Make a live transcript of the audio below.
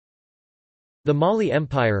The Mali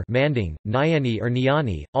Empire Manding, Nyani or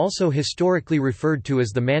Nyani, also historically referred to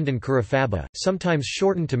as the Mandan Kurufaba, sometimes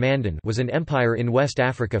shortened to Mandan, was an empire in West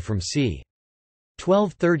Africa from c.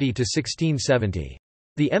 1230 to 1670.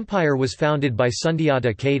 The empire was founded by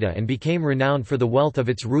Sundiata Keita and became renowned for the wealth of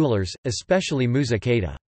its rulers, especially Musa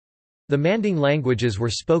Keita. The Manding languages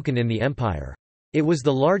were spoken in the empire. It was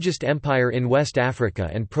the largest empire in West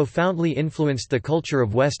Africa and profoundly influenced the culture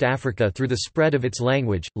of West Africa through the spread of its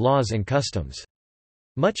language, laws and customs.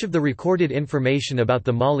 Much of the recorded information about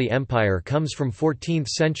the Mali Empire comes from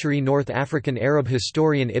 14th-century North African Arab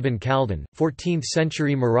historian Ibn Khaldun,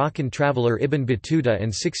 14th-century Moroccan traveller Ibn Battuta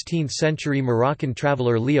and 16th-century Moroccan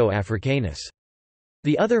traveller Leo Africanus.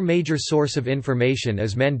 The other major source of information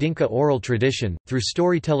is Mandinka oral tradition, through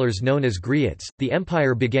storytellers known as griots. The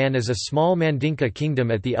empire began as a small Mandinka kingdom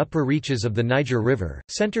at the upper reaches of the Niger River,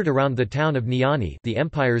 centered around the town of Nyani, the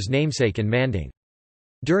empire's namesake in Manding.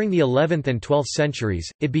 During the 11th and 12th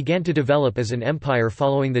centuries, it began to develop as an empire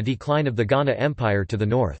following the decline of the Ghana Empire to the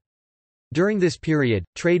north. During this period,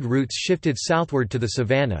 trade routes shifted southward to the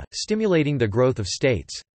savannah, stimulating the growth of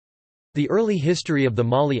states. The early history of the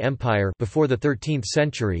Mali Empire before the 13th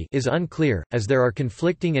century is unclear, as there are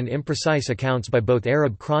conflicting and imprecise accounts by both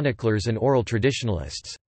Arab chroniclers and oral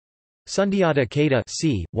traditionalists. Sundiata Keita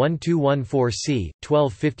c. 1214 c.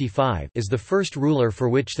 1255 is the first ruler for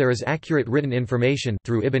which there is accurate written information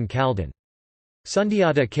through Ibn Khaldun.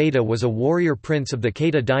 Sundiata Keita was a warrior prince of the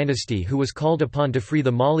Keita dynasty who was called upon to free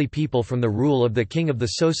the Mali people from the rule of the king of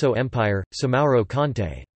the Soso Empire, Samaoro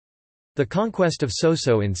Kante. The conquest of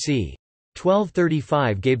Soso in c.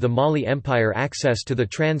 1235 gave the Mali Empire access to the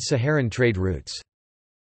trans-Saharan trade routes.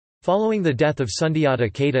 Following the death of Sundiata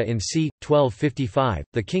Keita in c. 1255,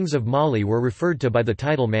 the kings of Mali were referred to by the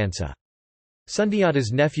title Mansa.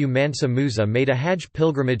 Sundiata's nephew Mansa Musa made a Hajj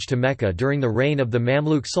pilgrimage to Mecca during the reign of the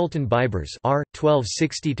Mamluk Sultan Baibars r.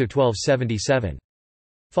 1260–1277.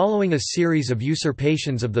 Following a series of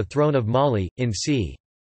usurpations of the throne of Mali, in c.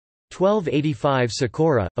 1285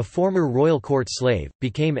 Sakura, a former royal court slave,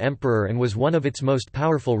 became emperor and was one of its most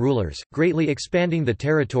powerful rulers, greatly expanding the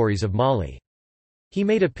territories of Mali. He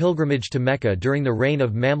made a pilgrimage to Mecca during the reign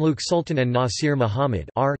of Mamluk Sultan an-Nasir Muhammad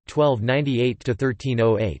r.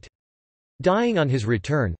 1298–1308. Dying on his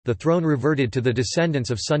return, the throne reverted to the descendants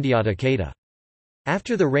of Sundiata Keita.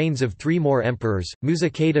 After the reigns of three more emperors, Musa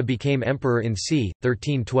Keita became emperor in c.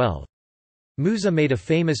 1312. Musa made a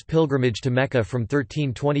famous pilgrimage to Mecca from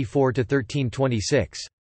 1324 to 1326.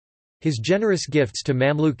 His generous gifts to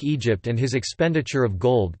Mamluk Egypt and his expenditure of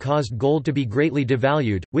gold caused gold to be greatly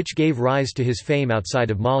devalued, which gave rise to his fame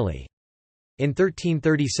outside of Mali. In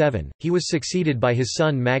 1337, he was succeeded by his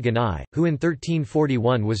son Magan I, who in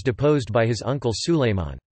 1341 was deposed by his uncle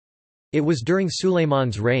Sulayman. It was during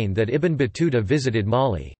Sulayman's reign that Ibn Battuta visited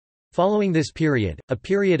Mali. Following this period, a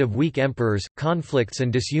period of weak emperors, conflicts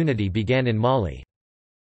and disunity began in Mali.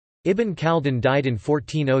 Ibn Khaldun died in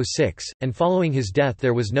 1406, and following his death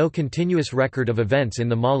there was no continuous record of events in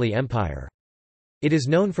the Mali Empire. It is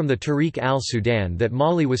known from the Tariq al-Sudan that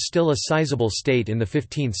Mali was still a sizable state in the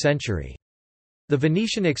 15th century. The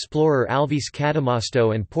Venetian explorer Alvise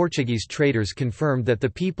Cadamosto and Portuguese traders confirmed that the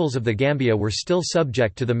peoples of the Gambia were still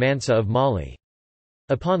subject to the Mansa of Mali.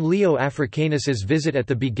 Upon Leo Africanus's visit at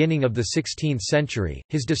the beginning of the 16th century,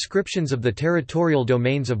 his descriptions of the territorial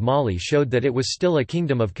domains of Mali showed that it was still a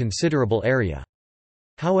kingdom of considerable area.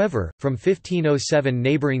 However, from 1507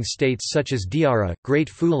 neighboring states such as Diarra, Great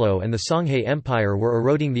Fulo and the Songhay Empire were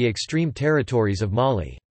eroding the extreme territories of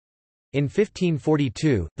Mali. In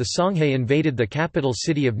 1542, the Songhay invaded the capital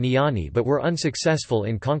city of Niani but were unsuccessful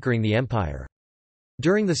in conquering the empire.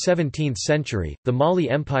 During the 17th century, the Mali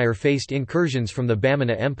Empire faced incursions from the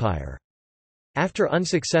Bamana Empire. After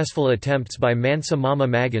unsuccessful attempts by Mansa Mama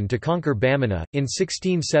Magan to conquer Bamana, in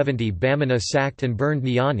 1670 Bamana sacked and burned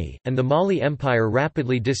Niani, and the Mali Empire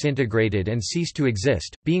rapidly disintegrated and ceased to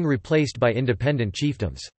exist, being replaced by independent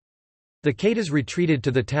chiefdoms. The Keitas retreated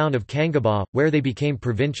to the town of Kangaba, where they became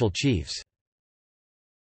provincial chiefs.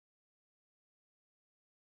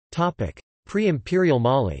 Pre-imperial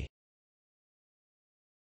Mali.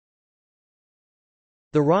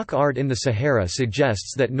 The rock art in the Sahara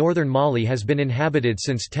suggests that northern Mali has been inhabited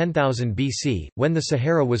since 10,000 BC, when the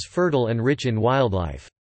Sahara was fertile and rich in wildlife.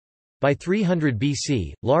 By 300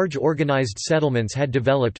 BC, large organized settlements had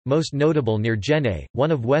developed, most notable near Djenné,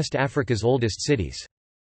 one of West Africa's oldest cities.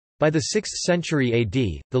 By the 6th century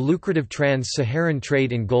AD, the lucrative trans-Saharan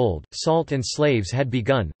trade in gold, salt and slaves had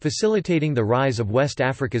begun, facilitating the rise of West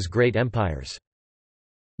Africa's great empires.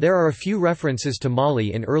 There are a few references to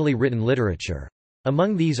Mali in early written literature.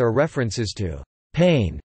 Among these are references to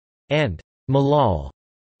Pain and Malal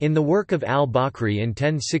In the work of al-Bakri in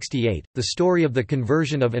 1068, the story of the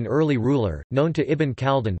conversion of an early ruler, known to Ibn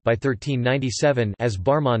Khaldun by 1397 as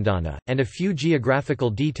Barmandana, and a few geographical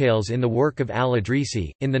details in the work of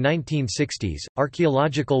al-Idrisi. In the 1960s,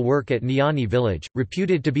 archaeological work at Niani village,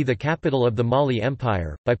 reputed to be the capital of the Mali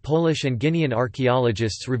Empire, by Polish and Guinean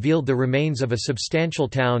archaeologists revealed the remains of a substantial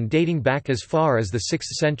town dating back as far as the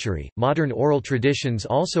 6th century. Modern oral traditions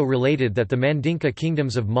also related that the Mandinka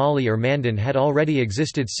kingdoms of Mali or Mandan had already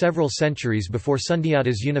existed several centuries before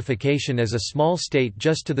Sundiata's unification as a small state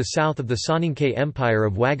just to the south of the Soninke Empire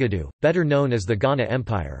of Wagadu, better known as the Ghana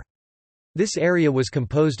Empire. This area was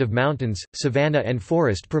composed of mountains, savanna and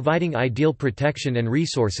forest, providing ideal protection and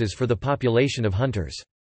resources for the population of hunters.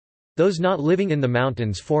 Those not living in the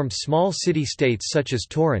mountains formed small city-states such as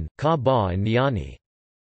Toran, Ka-Ba and Niani.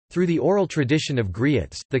 Through the oral tradition of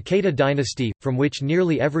griots, the Keita dynasty, from which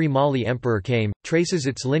nearly every Mali emperor came, traces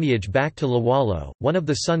its lineage back to Lawalo, one of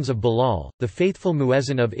the sons of Bilal, the faithful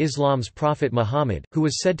muezzin of Islam's prophet Muhammad, who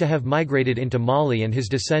was said to have migrated into Mali, and his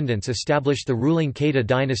descendants established the ruling Keita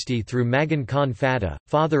dynasty through Magan Khan Fata,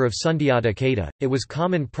 father of Sundiata Keita. It was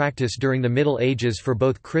common practice during the Middle Ages for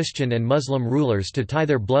both Christian and Muslim rulers to tie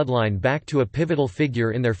their bloodline back to a pivotal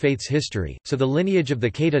figure in their faith's history, so the lineage of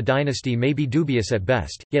the Keita dynasty may be dubious at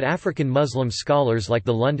best, yet African Muslim scholars like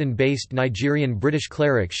the London-based Nigerian-British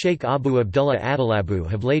cleric Sheikh Abu Abdullah Adelabu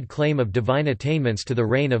have laid claim of divine attainments to the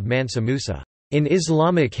reign of Mansa Musa. In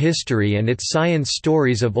Islamic history and its science,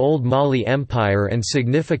 stories of Old Mali Empire and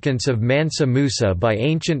significance of Mansa Musa by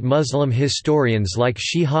ancient Muslim historians like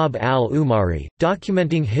Shihab al-Umari,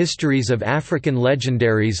 documenting histories of African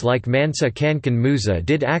legendaries like Mansa Kankan Musa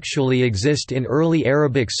did actually exist in early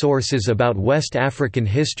Arabic sources about West African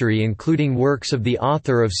history, including works of the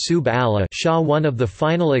author of Sub Allah Shah, one of the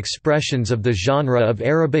final expressions of the genre of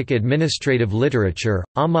Arabic administrative literature,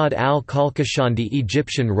 Ahmad al-Kalkashandi,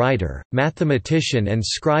 Egyptian writer, mathematician and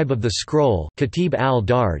scribe of the scroll Khatib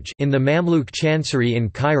al-Darj in the Mamluk Chancery in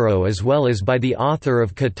Cairo, as well as by the author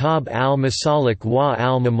of Kitab al-Masalik wa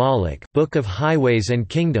al-Mamalik, Book of Highways and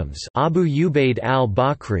Kingdoms, Abu Ubaid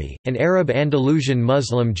al-Bakri, an Arab Andalusian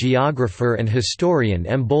Muslim geographer and historian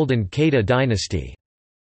emboldened Keita dynasty,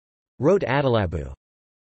 wrote Adelabu.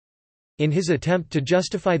 In his attempt to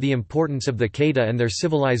justify the importance of the Keita and their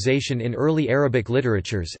civilization in early Arabic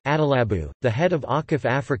literatures, Adelabu, the head of Aqif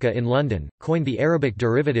Africa in London, coined the Arabic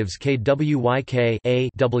derivatives kyk a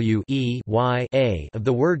w e y a of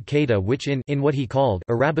the word Keita, which in what he called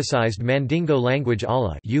Arabicized Mandingo language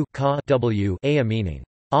Allah u ka w a, meaning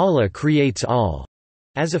Allah creates all,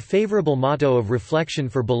 as a favorable motto of reflection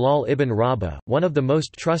for Bilal ibn Rabah, one of the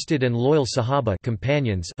most trusted and loyal Sahaba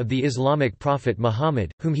companions of the Islamic prophet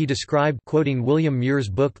Muhammad, whom he described, quoting William Muir's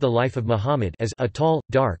book The Life of Muhammad, as a tall,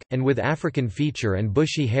 dark, and with African feature and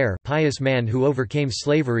bushy hair, pious man who overcame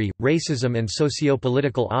slavery, racism and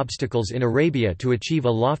socio-political obstacles in Arabia to achieve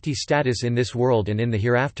a lofty status in this world and in the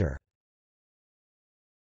hereafter.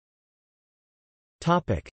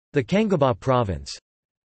 The Kangaba province.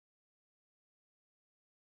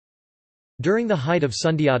 During the height of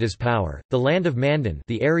Sundiata's power, the land of Mandan,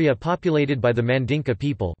 the area populated by the Mandinka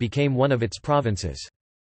people, became one of its provinces.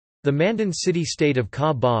 The Mandan city-state of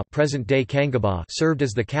Ka-Ba, present-day Kangaba, served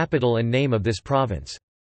as the capital and name of this province.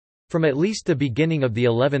 From at least the beginning of the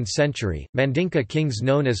 11th century, Mandinka kings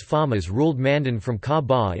known as Famas ruled Mandan from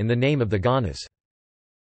Ka-Ba in the name of the Ghanas.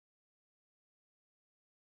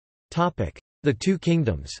 The Two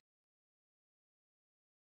Kingdoms.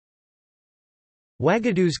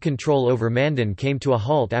 Wagadu's control over Mandan came to a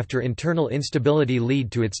halt after internal instability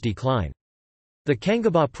led to its decline. The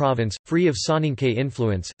Kangaba province, free of Soninke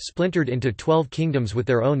influence, splintered into 12 kingdoms with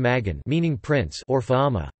their own Magan, meaning prince, or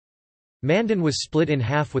Faama. Mandan was split in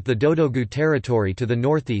half, with the Dodogu territory to the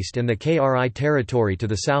northeast and the Kri territory to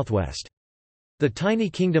the southwest. The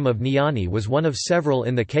tiny kingdom of Niani was one of several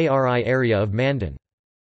in the Kri area of Mandan.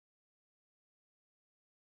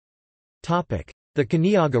 The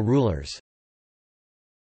Kaniaga rulers.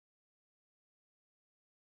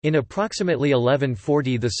 In approximately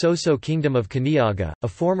 1140, the Soso kingdom of Kaniaga, a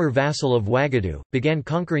former vassal of Wagadu, began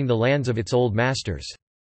conquering the lands of its old masters.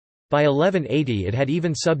 By 1180 it had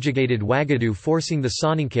even subjugated Wagadu, forcing the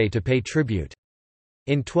Soninke to pay tribute.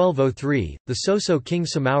 In 1203, the Soso king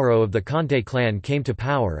Samauro of the Kante clan came to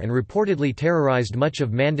power and reportedly terrorized much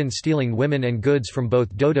of Mandan, stealing women and goods from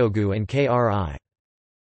both Dodogu and Kri.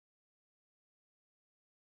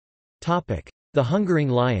 The Hungering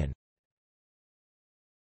Lion.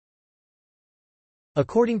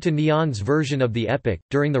 According to Nyan's version of the epic,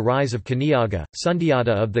 during the rise of Kaniaga,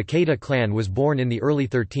 Sundiata of the Keita clan was born in the early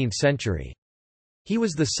 13th century. He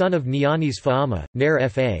was the son of Niani's Fa'ama, Nair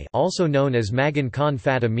Fa, also known as Magan Khan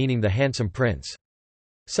Fata, meaning the handsome prince.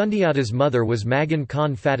 Sundiata's mother was Magan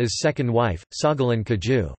Khan Fata's second wife, Sagalan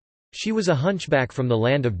Kaju. She was a hunchback from the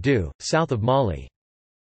land of Du, south of Mali.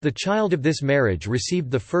 The child of this marriage received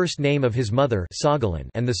the first name of his mother Sagalan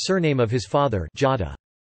and the surname of his father Jata.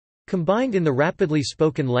 Combined in the rapidly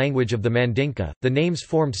spoken language of the Mandinka, the names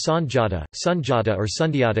formed Sanjata, Sunjata or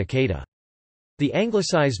Sundiata Keita. The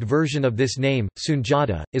anglicized version of this name,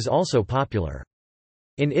 Sunjata, is also popular.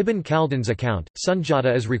 In Ibn Khaldun's account,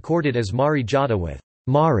 Sunjata is recorded as Mari Jata with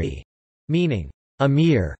Mari, meaning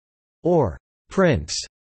Amir or prince.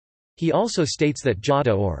 He also states that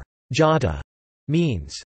Jata or Jata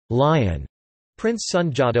means lion. Prince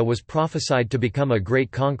Sunjata was prophesied to become a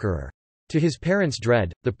great conqueror. To his parents'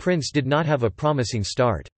 dread, the prince did not have a promising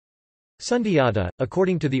start. Sundiata,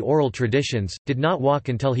 according to the oral traditions, did not walk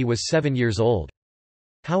until he was 7 years old.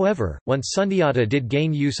 However, once Sundiata did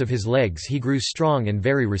gain use of his legs, he grew strong and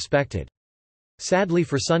very respected. Sadly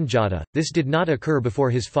for Sunjata, this did not occur before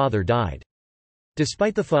his father died.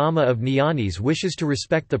 Despite the Fa'ama of Niani's wishes to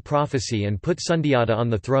respect the prophecy and put Sundiata on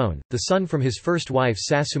the throne, the son from his first wife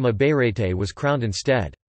Sasuma Bayrete was crowned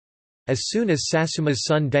instead. As soon as Sasuma's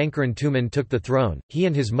son Dankaran Tuman took the throne, he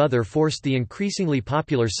and his mother forced the increasingly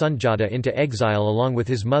popular Sunjata into exile along with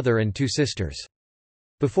his mother and 2 sisters.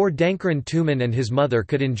 Before Dankaran Tuman and his mother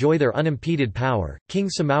could enjoy their unimpeded power, King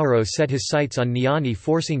Samauro set his sights on Niani,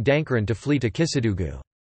 forcing Dankaran to flee to Kisadugu.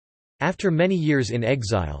 After many years in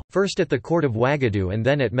exile, first at the court of Wagadu and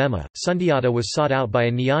then at Mema, Sundiata was sought out by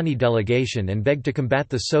a Niani delegation and begged to combat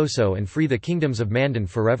the Soso and free the kingdoms of Mandan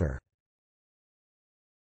forever.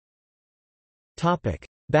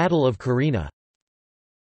 Battle of Karina.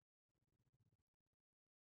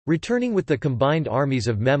 Returning with the combined armies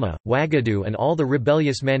of Mema, Wagadu and all the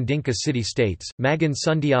rebellious Mandinka city-states, Magan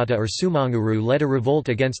Sundiata or Sumanguru led a revolt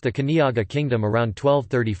against the Kaniaga kingdom around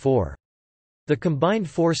 1234. The combined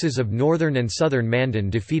forces of northern and southern Mandan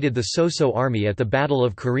defeated the Soso army at the Battle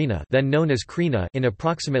of Karina, then known as Krina, in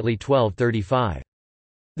approximately 1235.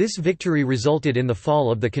 This victory resulted in the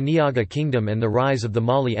fall of the Kaniaga kingdom and the rise of the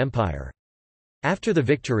Mali Empire. After the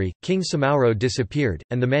victory, King Samauro disappeared,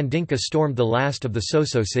 and the Mandinka stormed the last of the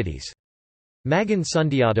Soso cities. Magan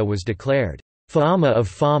Sundiata was declared Fa'ama of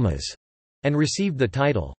Famas and received the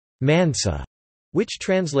title Mansa, which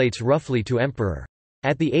translates roughly to emperor.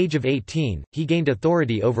 At the age of 18, he gained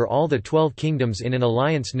authority over all the 12 kingdoms in an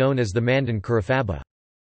alliance known as the Mandan Kurafaba.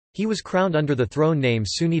 He was crowned under the throne name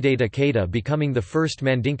Sunidata Keita, becoming the first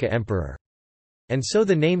Mandinka emperor. And so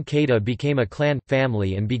the name Keita became a clan,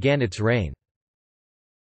 family and began its reign.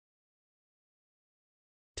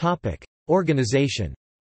 Organization.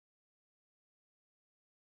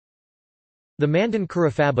 The Mandan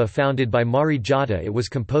Kurafaba, founded by Mari Jata, it was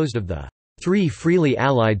composed of the 3 freely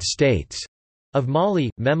allied states of Mali,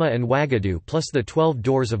 Mema and Wagadu plus the 12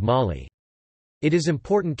 doors of Mali. It is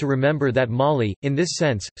important to remember that Mali, in this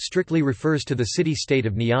sense, strictly refers to the city-state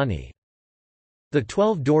of Niani. The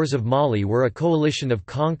 12 doors of Mali were a coalition of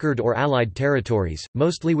conquered or allied territories,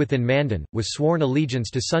 mostly within Mandan, with sworn allegiance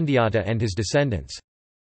to Sundiata and his descendants.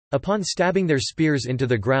 Upon stabbing their spears into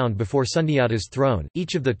the ground before Sundiata's throne,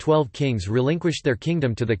 each of the 12 kings relinquished their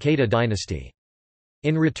kingdom to the Keita dynasty.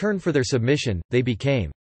 In return for their submission, they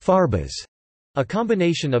became Farbas, a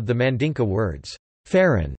combination of the Mandinka words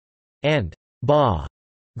Faran and Ba,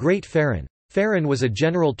 Great Faran. Faran was a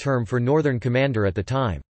general term for northern commander at the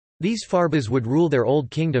time. These Farbas would rule their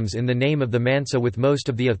old kingdoms in the name of the Mansa, with most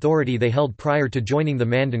of the authority they held prior to joining the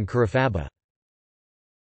Mandan Kurafaba.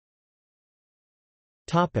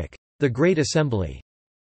 The Great Assembly.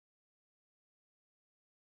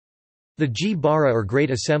 The G-Bara or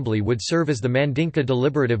Great Assembly would serve as the Mandinka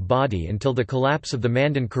deliberative body until the collapse of the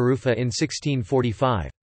Mandan Kurufa in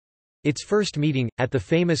 1645. Its first meeting, at the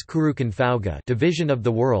famous Kurukan Fauga division of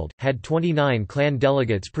the world, had 29 clan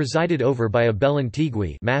delegates presided over by a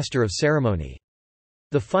Belantigui, master of ceremony.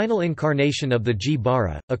 The final incarnation of the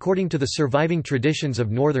G-Bara, according to the surviving traditions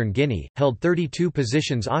of northern Guinea, held 32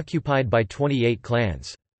 positions occupied by 28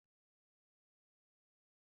 clans.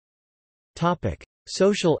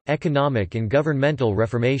 Social, economic and governmental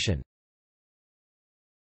reformation.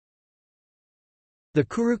 The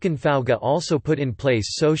Kurukan Fauga also put in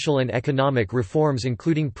place social and economic reforms,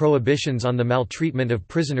 including prohibitions on the maltreatment of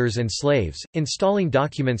prisoners and slaves, installing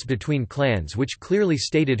documents between clans which clearly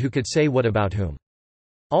stated who could say what about whom.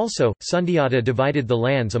 Also, Sundiata divided the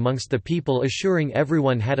lands amongst the people, assuring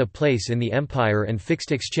everyone had a place in the empire and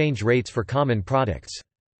fixed exchange rates for common products.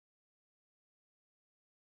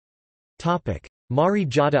 Mari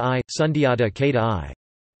Jata I, Sundiata Keita I.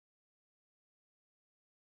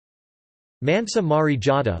 Mansa Mari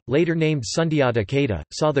Jata, later named Sundiata Keita,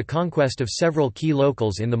 saw the conquest of several key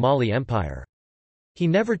locals in the Mali Empire. He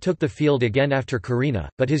never took the field again after Karina,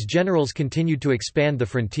 but his generals continued to expand the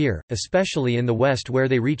frontier, especially in the west where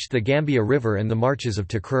they reached the Gambia River and the marches of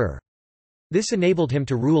Takrur. This enabled him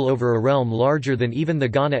to rule over a realm larger than even the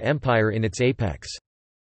Ghana Empire in its apex.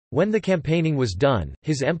 When the campaigning was done,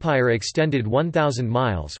 his empire extended 1,000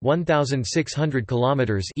 miles (1,600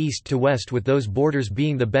 kilometers) east to west, with those borders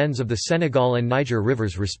being the bends of the Senegal and Niger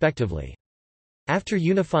rivers respectively. After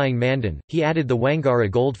unifying Mandan, he added the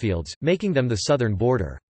Wangara goldfields, making them the southern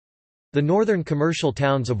border. The northern commercial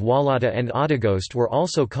towns of Walata and Otagost were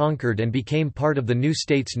also conquered and became part of the new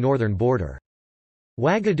state's northern border.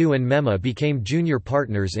 Ouagadougou and Mema became junior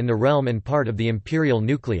partners in the realm and part of the imperial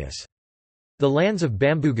nucleus. The lands of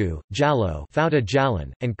Bambougou, Jallo, Fouta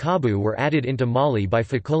Djallon, and Kabu were added into Mali by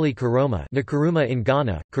Fakoli Karoma, Nkuruma in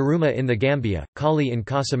Ghana, Karuma in the Gambia, Kali in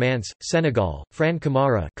Casamance, Senegal, Fran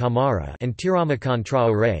Kamara, Kamara, and Tiramakan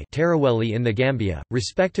Traoré, Taraweli in the Gambia,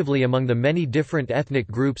 respectively. Among the many different ethnic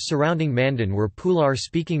groups surrounding Mandan were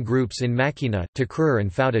Pular-speaking groups in Makina, Takrur,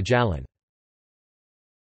 and Fouta Djallon.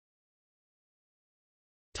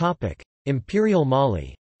 Topic: Imperial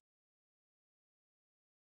Mali.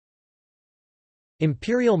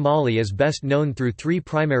 Imperial Mali is best known through three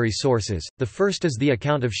primary sources. The first is the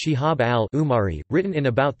account of Shihab al-Umari, written in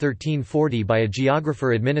about 1340 by a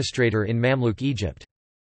geographer-administrator in Mamluk Egypt.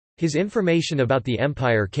 His information about the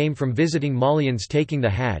empire came from visiting Malians taking the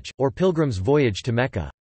Hajj, or pilgrim's voyage to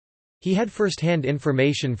Mecca. He had first-hand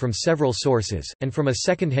information from several sources, and from a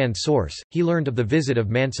second-hand source, he learned of the visit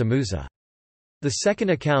of Mansa Musa. The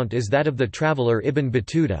second account is that of the traveller Ibn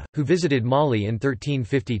Battuta, who visited Mali in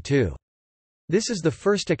 1352. This is the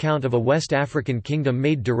first account of a West African kingdom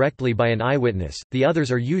made directly by an eyewitness, the others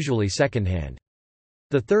are usually second-hand.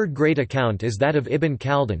 The third great account is that of Ibn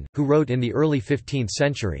Khaldun, who wrote in the early 15th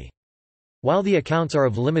century. While the accounts are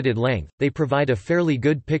of limited length, they provide a fairly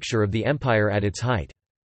good picture of the empire at its height.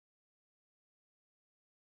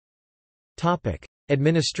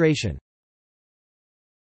 Administration.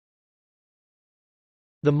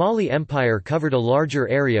 The Mali Empire covered a larger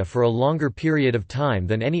area for a longer period of time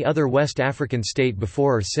than any other West African state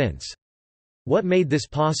before or since. What made this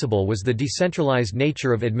possible was the decentralized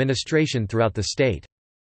nature of administration throughout the state.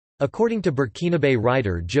 According to Burkinabe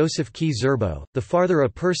writer Joseph Key Zerbo, the farther a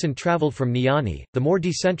person traveled from Niani, the more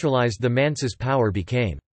decentralized the Mansa's power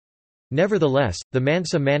became. Nevertheless, the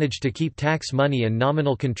Mansa managed to keep tax money and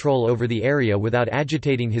nominal control over the area without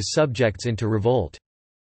agitating his subjects into revolt.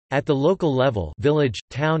 At the local level, village,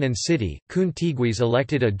 town and city, Kun Tigwis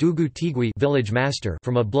elected a Dugu Tigwi village master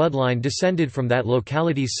from a bloodline descended from that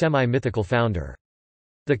locality's semi-mythical founder.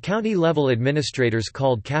 The county-level administrators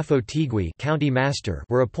called Kafo Tigwi county master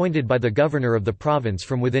were appointed by the governor of the province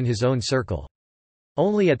from within his own circle.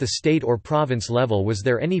 Only at the state or province level was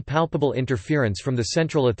there any palpable interference from the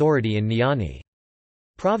central authority in Niani.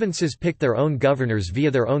 Provinces picked their own governors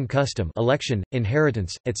via their own custom, election,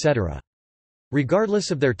 inheritance, etc.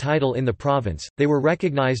 Regardless of their title in the province, they were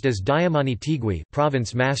recognized as Diamani Tigwi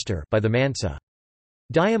province master by the Mansa.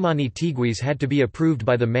 Diamani Tigwis had to be approved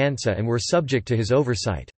by the Mansa and were subject to his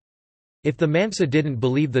oversight. If the Mansa didn't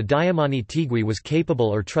believe the Diamani Tigwi was capable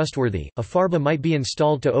or trustworthy, a Farba might be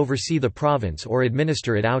installed to oversee the province or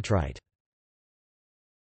administer it outright.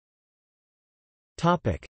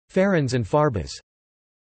 Pharaons and Farbas.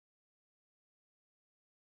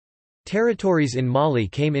 Territories in Mali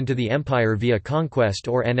came into the empire via conquest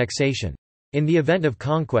or annexation. In the event of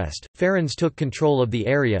conquest, pharaons took control of the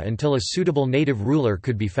area until a suitable native ruler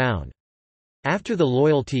could be found. After the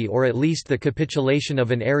loyalty or at least the capitulation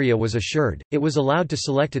of an area was assured, it was allowed to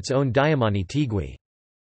select its own Diamani Tigwi.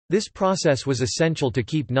 This process was essential to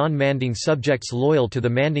keep non-Manding subjects loyal to the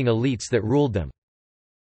Manding elites that ruled them.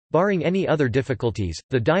 Barring any other difficulties,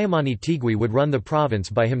 the Diamani Tigwi would run the province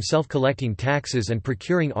by himself, collecting taxes and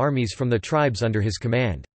procuring armies from the tribes under his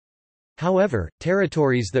command. However,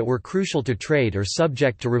 territories that were crucial to trade or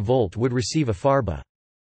subject to revolt would receive a Farba.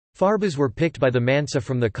 Farbas were picked by the Mansa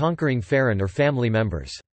from the conquering pharaon or family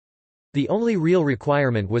members. The only real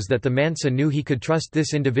requirement was that the Mansa knew he could trust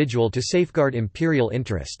this individual to safeguard imperial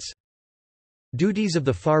interests. Duties of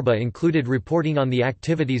the Farba included reporting on the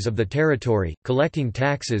activities of the territory, collecting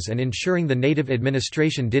taxes and ensuring the native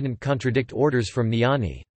administration didn't contradict orders from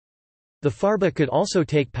Niani. The Farba could also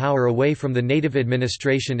take power away from the native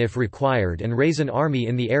administration if required and raise an army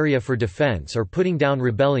in the area for defense or putting down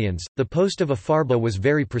rebellions. The post of a Farba was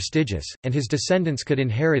very prestigious, and his descendants could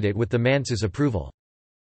inherit it with the Mansa's approval.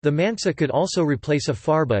 The Mansa could also replace a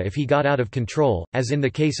Farba if he got out of control, as in the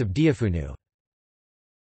case of Diafunu.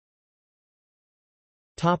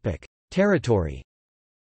 Territory.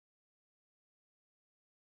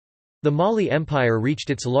 The Mali Empire reached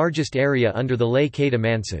its largest area under the Lay Qaeda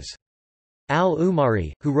Manses.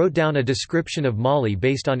 Al-Umari, who wrote down a description of Mali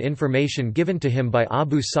based on information given to him by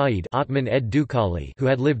Abu Sa'id Otman ed-Dukali, who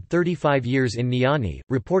had lived 35 years in Niani,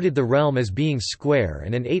 reported the realm as being square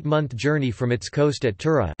and an 8-month journey from its coast at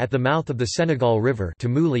Tura at the mouth of the Senegal River to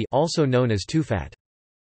Mouli, also known as Tufat.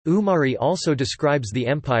 Umari also describes the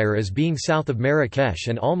empire as being south of Marrakesh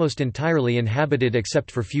and almost entirely inhabited except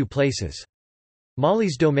for few places.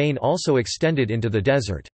 Mali's domain also extended into the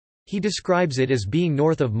desert. He describes it as being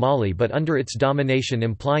north of Mali but under its domination,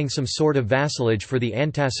 implying some sort of vassalage for the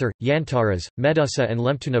Antasar, Yantaras, Medusa and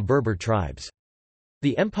Lemtuna Berber tribes.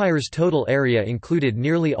 The empire's total area included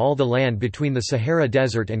nearly all the land between the Sahara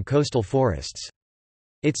Desert and coastal forests.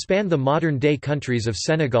 It spanned the modern-day countries of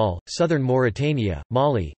Senegal, southern Mauritania,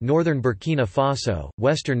 Mali, northern Burkina Faso,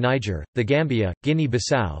 western Niger, the Gambia,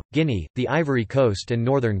 Guinea-Bissau, Guinea, the Ivory Coast and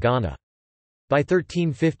northern Ghana. By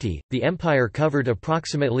 1350, the empire covered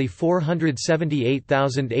approximately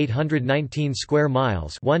 478,819 square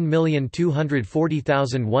miles,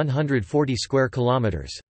 1,240,140 square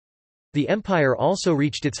kilometers. The empire also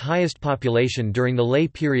reached its highest population during the Lay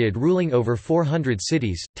period, ruling over 400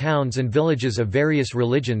 cities, towns and villages of various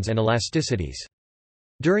religions and elasticities.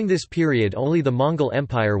 During this period only the Mongol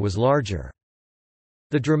Empire was larger.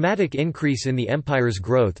 The dramatic increase in the empire's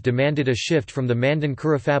growth demanded a shift from the Mandan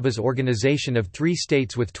Kurifaba's organization of 3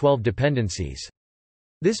 states with 12 dependencies.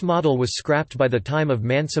 This model was scrapped by the time of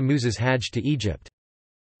Mansa Musa's Hajj to Egypt.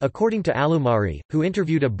 According to Al-Umari, who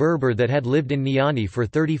interviewed a Berber that had lived in Niani for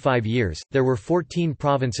 35 years, there were 14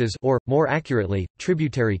 provinces or, more accurately,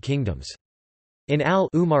 tributary kingdoms. In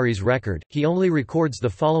Al-Umari's record, he only records the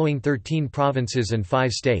following 13 provinces and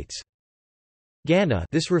 5 states. Ghana,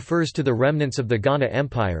 this refers to the remnants of the Ghana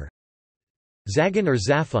Empire. Zagan or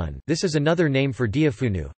Zafun, this is another name for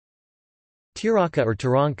Diafunu. Tiraka or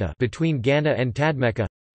Taranka, between Ghana and Tadmeka.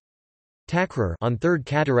 Takrar, on Third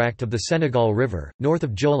Cataract of the Senegal River, north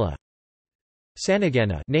of Jola.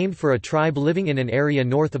 Sanagana, named for a tribe living in an area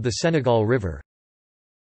north of the Senegal River.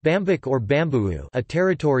 Bambuk or Bambuu, a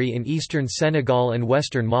territory in eastern Senegal and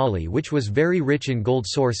western Mali which was very rich in gold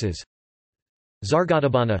sources.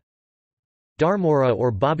 Zargatabana. Darmora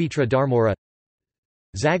or Babitra Darmora.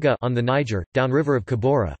 Zaga, on the Niger, downriver of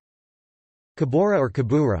Kabora. Kabora or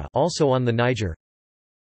Kabura, also on the Niger.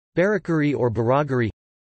 Barakuri or Baragari.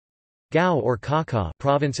 Gao or Kaka,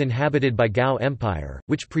 province inhabited by Gao Empire,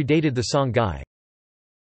 which predated the Songhai.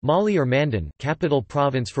 Mali or Mandan, capital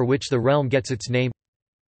province for which the realm gets its name.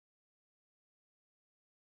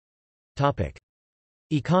 Topic: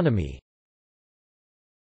 Economy.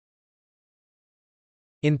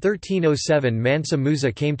 In 1307 Mansa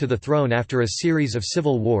Musa came to the throne after a series of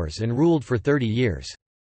civil wars and ruled for 30 years.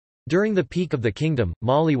 During the peak of the kingdom,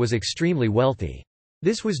 Mali was extremely wealthy.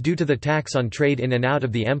 This was due to the tax on trade in and out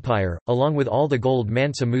of the empire, along with all the gold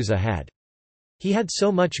Mansa Musa had. He had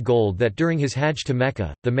so much gold that during his Hajj to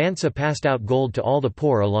Mecca, the Mansa passed out gold to all the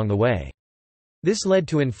poor along the way. This led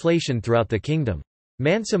to inflation throughout the kingdom.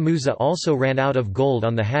 Mansa Musa also ran out of gold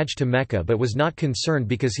on the Hajj to Mecca but was not concerned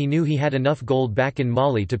because he knew he had enough gold back in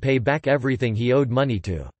Mali to pay back everything he owed money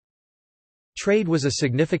to. Trade was a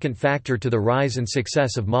significant factor to the rise and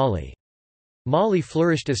success of Mali. Mali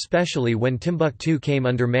flourished especially when Timbuktu came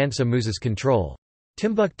under Mansa Musa's control.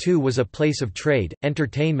 Timbuktu was a place of trade,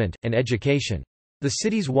 entertainment, and education. The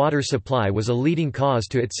city's water supply was a leading cause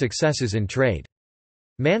to its successes in trade.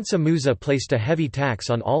 Mansa Musa placed a heavy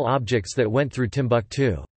tax on all objects that went through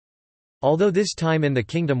Timbuktu. Although this time in the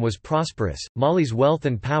kingdom was prosperous, Mali's wealth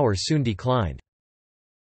and power soon declined.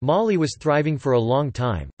 Mali was thriving for a long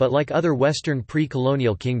time, but like other Western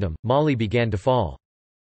pre-colonial kingdom, Mali began to fall.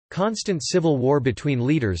 Constant civil war between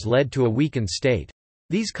leaders led to a weakened state.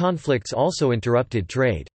 These conflicts also interrupted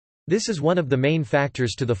trade. This is one of the main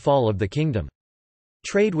factors to the fall of the kingdom.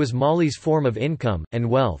 Trade was Mali's form of income, and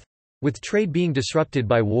wealth. With trade being disrupted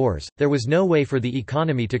by wars, there was no way for the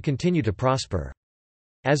economy to continue to prosper.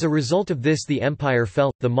 As a result of this, the empire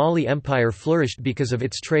fell. The Mali Empire flourished because of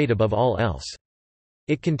its trade above all else.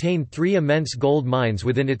 It contained 3 immense gold mines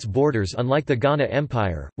within its borders, unlike the Ghana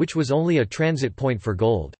Empire, which was only a transit point for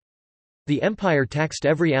gold. The empire taxed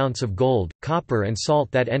every ounce of gold, copper and salt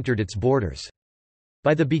that entered its borders.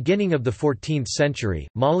 By the beginning of the 14th century,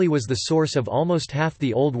 Mali was the source of almost half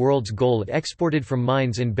the Old World's gold exported from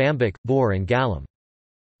mines in Bambuk, Bor and Galam.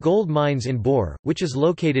 Gold mines in Bor, which is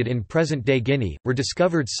located in present-day Guinea, were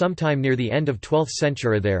discovered sometime near the end of 12th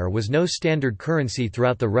century. There was no standard currency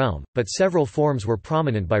throughout the realm, but several forms were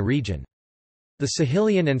prominent by region. The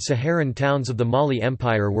Sahelian and Saharan towns of the Mali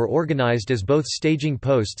Empire were organized as both staging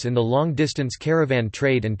posts in the long-distance caravan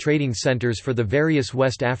trade and trading centers for the various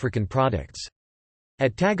West African products.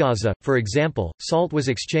 At Tagaza, for example, salt was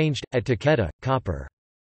exchanged, at Takeda, copper.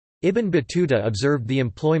 Ibn Battuta observed the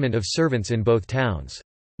employment of servants in both towns.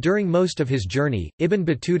 During most of his journey, Ibn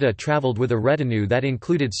Battuta traveled with a retinue that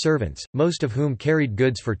included servants, most of whom carried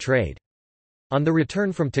goods for trade. On the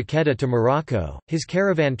return from Takeda to Morocco, his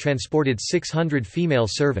caravan transported 600 female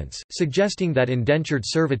servants, suggesting that indentured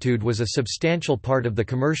servitude was a substantial part of the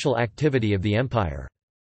commercial activity of the empire.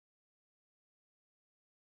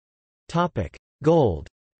 Gold.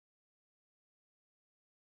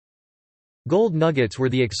 Gold nuggets were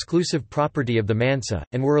the exclusive property of the Mansa,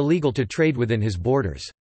 and were illegal to trade within his borders.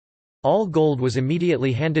 All gold was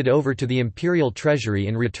immediately handed over to the imperial treasury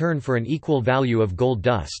in return for an equal value of gold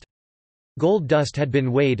dust. Gold dust had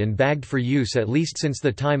been weighed and bagged for use at least since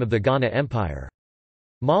the time of the Ghana Empire.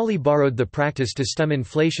 Mali borrowed the practice to stem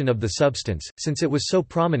inflation of the substance, since it was so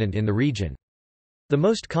prominent in the region. The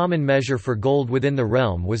most common measure for gold within the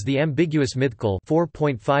realm was the ambiguous mithqal,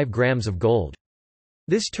 4.5 grams of gold.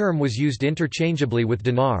 This term was used interchangeably with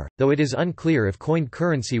dinar, though it is unclear if coined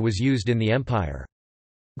currency was used in the empire.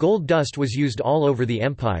 Gold dust was used all over the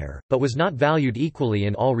empire, but was not valued equally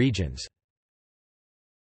in all regions.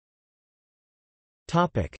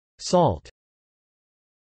 Salt.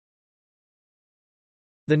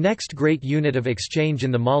 The next great unit of exchange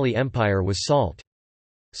in the Mali Empire was salt.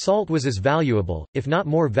 Salt was as valuable, if not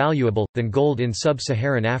more valuable, than gold in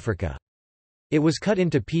sub-Saharan Africa. It was cut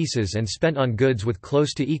into pieces and spent on goods with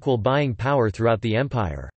close to equal buying power throughout the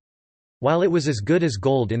empire. While it was as good as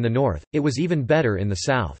gold in the north, it was even better in the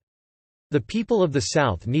south. The people of the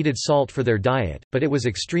south needed salt for their diet, but it was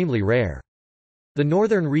extremely rare. The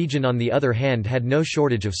northern region on the other hand had no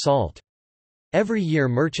shortage of salt. Every year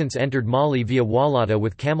merchants entered Mali via Walata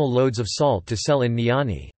with camel loads of salt to sell in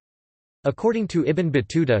Niani. According to Ibn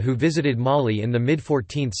Battuta, who visited Mali in the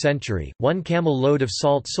mid-14th century, one camel load of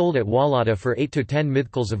salt sold at Walata for 8 to 10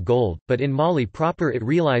 mithqals of gold, but in Mali proper it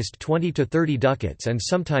realized 20 to 30 ducats and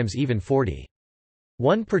sometimes even 40.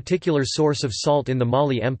 One particular source of salt in the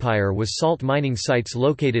Mali Empire was salt mining sites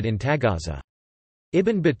located in Tagaza.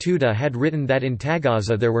 Ibn Battuta had written that in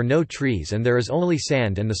Tagaza there were no trees and there is only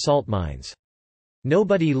sand and the salt mines.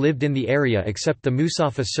 Nobody lived in the area except the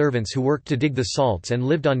Musafa servants who worked to dig the salts and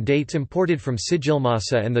lived on dates imported from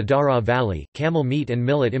Sijilmasa and the Dara Valley, camel meat and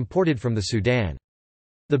millet imported from the Sudan.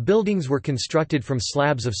 The buildings were constructed from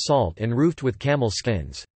slabs of salt and roofed with camel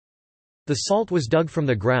skins. The salt was dug from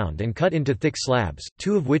the ground and cut into thick slabs,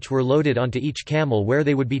 2 of which were loaded onto each camel where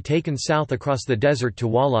they would be taken south across the desert to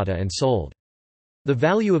Walata and sold. The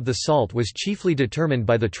value of the salt was chiefly determined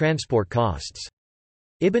by the transport costs.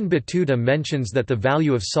 Ibn Battuta mentions that the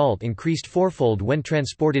value of salt increased fourfold when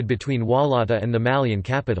transported between Walata and the Malian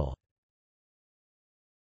capital.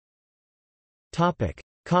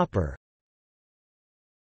 Copper.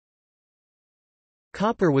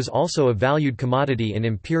 Copper was also a valued commodity in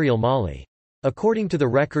imperial Mali. According to the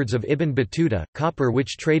records of Ibn Battuta, copper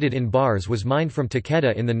which traded in bars was mined from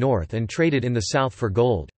Takeda in the north and traded in the south for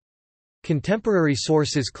gold. Contemporary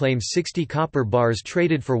sources claim 60 copper bars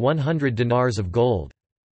traded for 100 dinars of gold.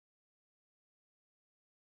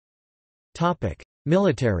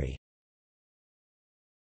 Military.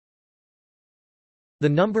 The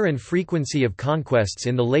number and frequency of conquests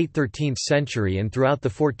in the late 13th century and throughout the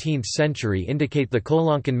 14th century indicate the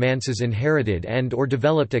Kolankan Mansas inherited and or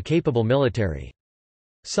developed a capable military.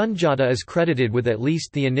 Sunjata is credited with at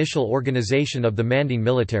least the initial organization of the Manding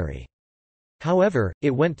military. However,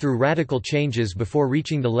 it went through radical changes before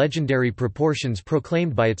reaching the legendary proportions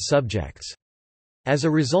proclaimed by its subjects. As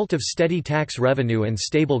a result of steady tax revenue and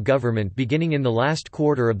stable government beginning in the last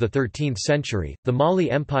quarter of the 13th century, the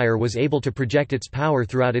Mali Empire was able to project its power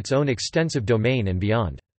throughout its own extensive domain and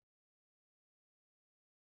beyond.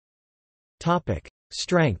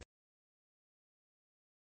 Strength.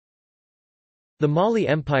 The Mali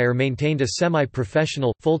Empire maintained a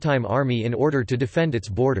semi-professional, full-time army in order to defend its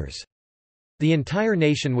borders. The entire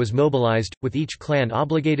nation was mobilized, with each clan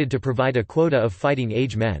obligated to provide a quota of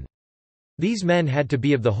fighting-age men. These men had to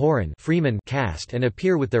be of the Horan freeman caste and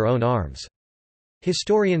appear with their own arms.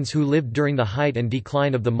 Historians who lived during the height and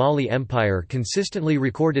decline of the Mali Empire consistently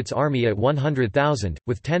record its army at 100,000,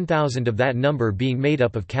 with 10,000 of that number being made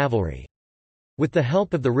up of cavalry. With the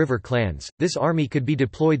help of the river clans, this army could be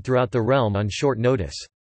deployed throughout the realm on short notice.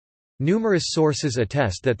 Numerous sources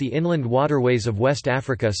attest that the inland waterways of West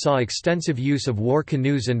Africa saw extensive use of war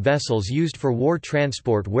canoes and vessels used for war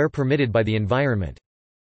transport where permitted by the environment.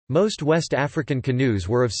 Most West African canoes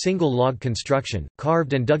were of single log construction,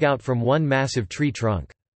 carved and dug out from one massive tree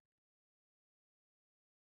trunk.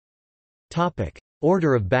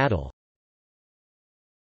 Order of battle.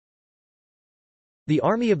 The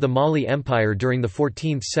army of the Mali Empire during the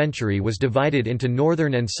 14th century was divided into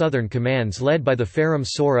northern and southern commands led by the Faram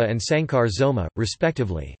Sora and Sankar Zoma,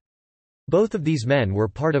 respectively. Both of these men were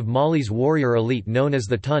part of Mali's warrior elite known as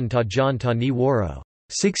the Tun Tajan Ta Ni Woro,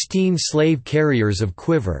 16 slave carriers of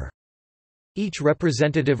quiver. Each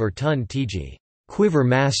representative or Tun Tiji, quiver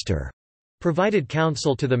master, provided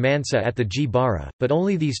counsel to the Mansa at the G-Bara, but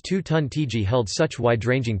only these two Tun Tiji held such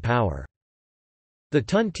wide-ranging power. The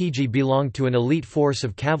Tun Tiji belonged to an elite force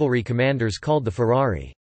of cavalry commanders called the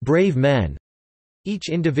Ferrari, brave men. Each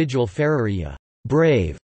individual Ferrariya,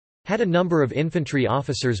 brave, had a number of infantry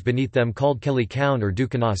officers beneath them called Keli Kaun or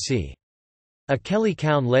Dukanasi. A Keli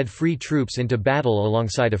Kaun led free troops into battle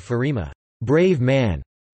alongside a Farima, brave man,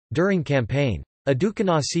 during campaign. A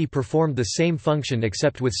Dukanasi performed the same function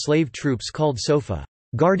except with slave troops called Sofa,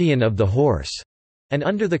 guardian of the horse, and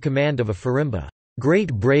under the command of a Farimba,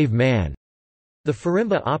 great brave man. The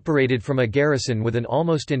Farimba operated from a garrison with an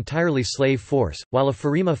almost entirely slave force, while a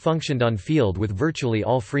Farima functioned on field with virtually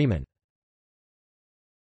all freemen.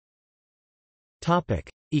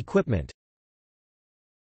 Equipment.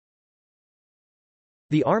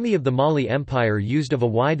 The army of the Mali Empire used of a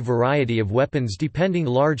wide variety of weapons depending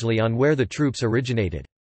largely on where the troops originated.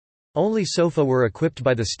 Only Sofa were equipped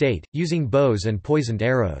by the state, using bows and poisoned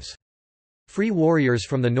arrows. Free warriors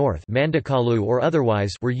from the north Mandakalu or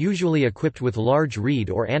otherwise were usually equipped with large reed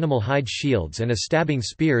or animal hide shields and a stabbing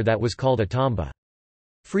spear that was called a tamba.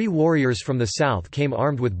 Free warriors from the south came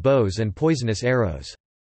armed with bows and poisonous arrows.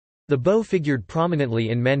 The bow figured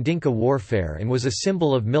prominently in Mandinka warfare and was a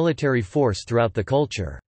symbol of military force throughout the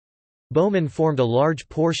culture. Bowmen formed a large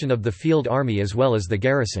portion of the field army as well as the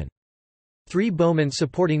garrison. 3 bowmen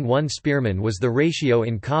supporting 1 spearman was the ratio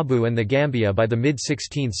in Kabu and the Gambia by the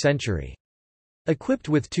mid-16th century. Equipped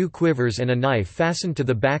with 2 quivers and a knife fastened to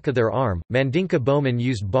the back of their arm, Mandinka bowmen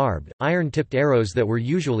used barbed, iron-tipped arrows that were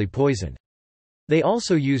usually poisoned. They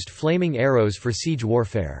also used flaming arrows for siege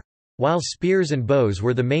warfare. While spears and bows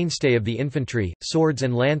were the mainstay of the infantry, swords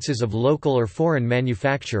and lances of local or foreign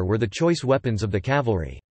manufacture were the choice weapons of the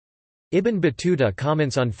cavalry. Ibn Battuta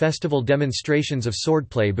comments on festival demonstrations of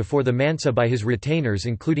swordplay before the Mansa by his retainers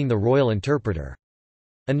including the royal interpreter.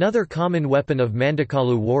 Another common weapon of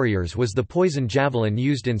Mandakalu warriors was the poison javelin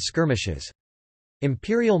used in skirmishes.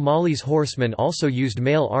 Imperial Mali's horsemen also used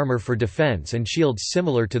mail armor for defense and shields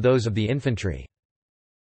similar to those of the infantry.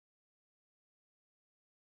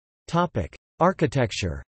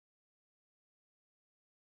 Architecture.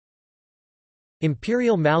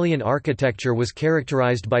 Imperial Malian architecture was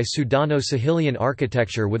characterized by Sudano-Sahelian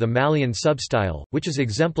architecture with a Malian substyle, which is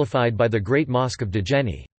exemplified by the Great Mosque of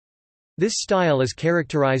Djeni. This style is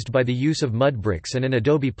characterized by the use of mud bricks and an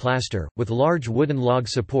adobe plaster, with large wooden log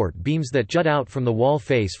support beams that jut out from the wall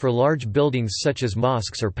face for large buildings such as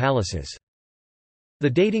mosques or palaces. The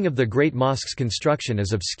dating of the Great Mosque's construction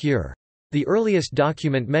is obscure. The earliest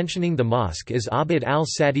document mentioning the mosque is Abd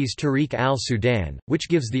al-Sadi's Tariq al-Sudan, which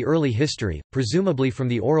gives the early history, presumably from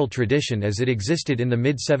the oral tradition as it existed in the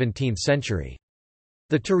mid-17th century.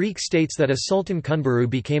 The Tariq states that a Sultan Kunbaru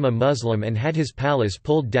became a Muslim and had his palace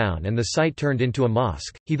pulled down and the site turned into a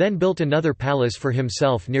mosque. He then built another palace for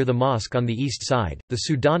himself near the mosque on the east side. The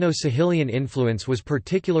Sudano-Sahelian influence was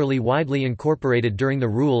particularly widely incorporated during the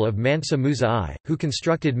rule of Mansa Musa I, who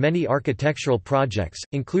constructed many architectural projects,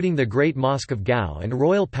 including the Great Mosque of Gao and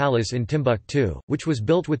Royal Palace in Timbuktu, which was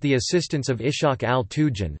built with the assistance of Ishaq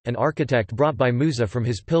al-Tujan, an architect brought by Musa from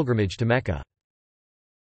his pilgrimage to Mecca.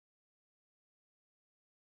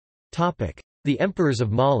 The Emperors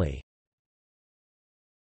of Mali.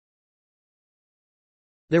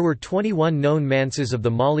 There were 21 known Mansas of the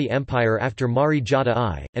Mali Empire after Mari Jata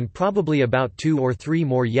I, and probably about 2 or 3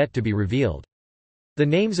 more yet to be revealed. The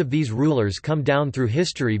names of these rulers come down through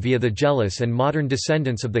history via the Jealous and modern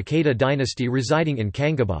descendants of the Keita dynasty residing in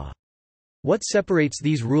Kangaba. What separates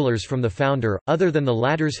these rulers from the founder, other than the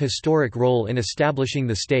latter's historic role in establishing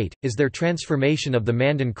the state, is their transformation of the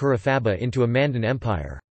Mandan Kurufaba into a Mandan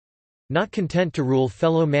empire. Not content to rule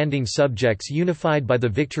fellow Manding subjects unified by the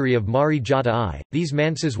victory of Mari Jata I, these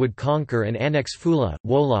Mansas would conquer and annex Fula,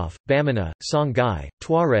 Wolof, Bamana, Songhai,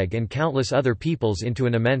 Tuareg and countless other peoples into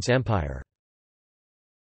an immense empire.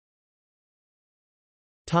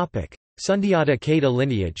 Sundiata Keita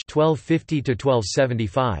lineage 1250 to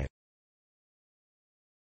 1275.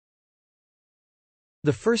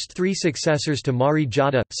 The first 3 successors to Mari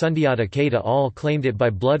Jata, Sundiata Keita all claimed it by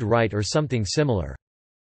blood right or something similar.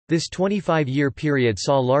 This 25-year period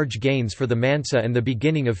saw large gains for the Mansa and the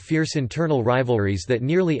beginning of fierce internal rivalries that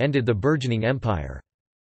nearly ended the burgeoning empire.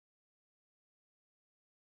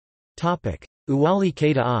 Uwali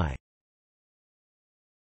Keita I.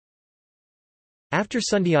 After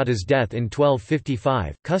Sundiata's death in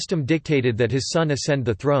 1255, custom dictated that his son ascend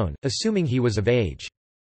the throne, assuming he was of age.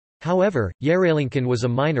 However, Yeralinkhan was a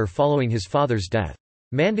minor following his father's death.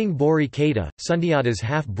 Manding Bori Keita, Sundiata's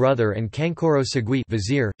half-brother and Kankoro Sagui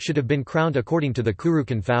vizier, should have been crowned according to the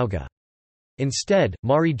Kurukan Fauga. Instead,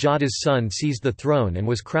 Mari Jada's son seized the throne and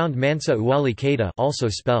was crowned Mansa Uwali Keita, also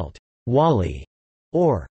spelt Wali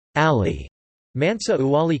or Ali. Mansa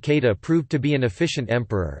Uwali Keita proved to be an efficient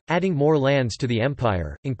emperor, adding more lands to the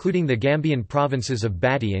empire, including the Gambian provinces of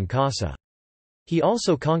Bati and Kassa. He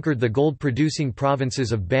also conquered the gold-producing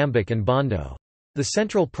provinces of Bambuk and Bondo. The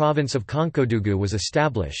central province of Konkodugu was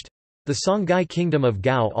established. The Songhai kingdom of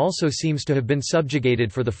Gao also seems to have been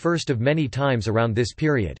subjugated for the first of many times around this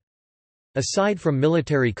period. Aside from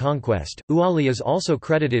military conquest, Uwali is also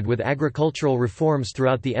credited with agricultural reforms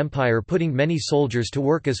throughout the empire, putting many soldiers to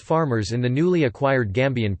work as farmers in the newly acquired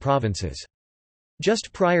Gambian provinces.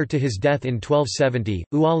 Just prior to his death in 1270,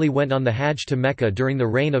 Uwali went on the Hajj to Mecca during the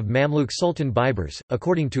reign of Mamluk Sultan Baibars,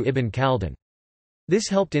 according to Ibn Khaldun. This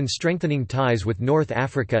helped in strengthening ties with North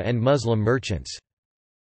Africa and Muslim merchants.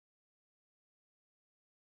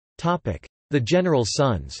 The general's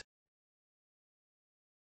sons.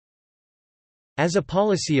 As a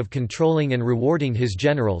policy of controlling and rewarding his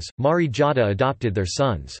generals, Mari Jada adopted their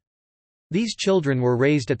sons. These children were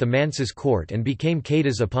raised at the Mansa's court and became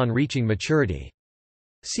Keitas upon reaching maturity.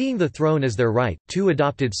 Seeing the throne as their right, two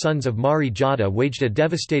adopted sons of Mari Jada waged a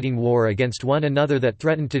devastating war against one another that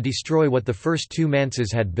threatened to destroy what the first two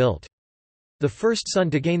Mansas had built. The first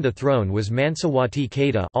son to gain the throne was Mansa Wati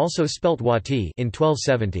Keita, also spelt Wati, in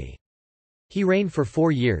 1270. He reigned for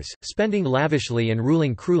 4 years, spending lavishly and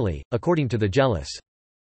ruling cruelly, according to the Jealous.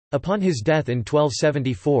 Upon his death in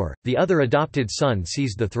 1274, the other adopted son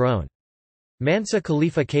seized the throne. Mansa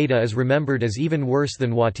Khalifa Keita is remembered as even worse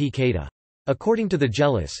than Wati Keita. According to the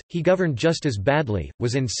Jealous, he governed just as badly,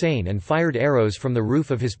 was insane and fired arrows from the roof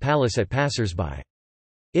of his palace at passers-by.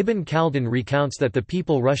 Ibn Khaldun recounts that the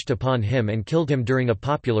people rushed upon him and killed him during a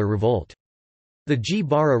popular revolt. The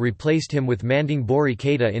Bara replaced him with Manding Bori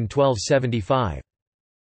Keita in 1275.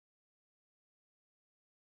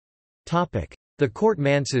 The court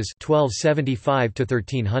Mansas 1275 to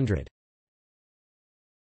 1300.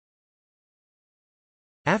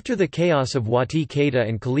 After the chaos of Wati Keita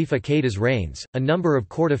and Khalifa Keita's reigns, a number of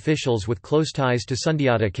court officials with close ties to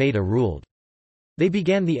Sundiata Keita ruled. They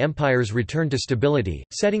began the empire's return to stability,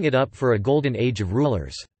 setting it up for a golden age of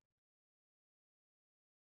rulers.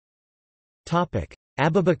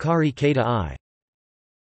 Abubakari Keita I.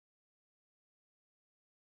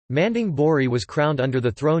 Manding Bori was crowned under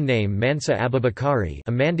the throne name Mansa Abubakari,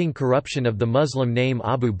 a Manding corruption of the Muslim name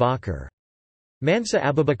Abu Bakr. Mansa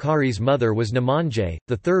Abubakari's mother was Namanje,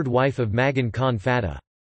 the third wife of Magan Khan Fata.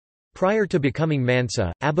 Prior to becoming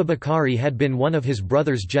Mansa, Abubakari had been one of his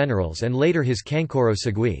brother's generals and later his Kankoro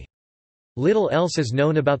Sagui. Little else is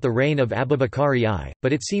known about the reign of Abubakari I,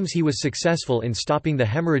 but it seems he was successful in stopping the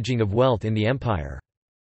hemorrhaging of wealth in the empire.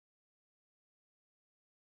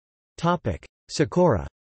 Sakura.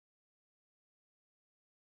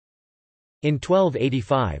 In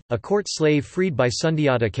 1285, a court slave freed by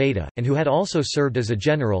Sundiata Keita, and who had also served as a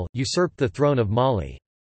general, usurped the throne of Mali.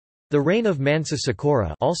 The reign of Mansa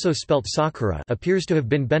Sakura, also spelt Sakura, appears to have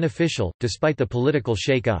been beneficial, despite the political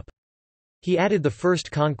shake-up. He added the first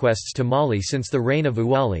conquests to Mali since the reign of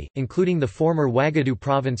Uwali, including the former Wagadu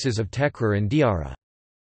provinces of Tekrar and Diara.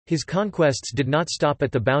 His conquests did not stop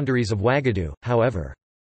at the boundaries of Wagadu, however.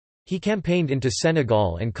 He campaigned into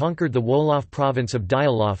Senegal and conquered the Wolof province of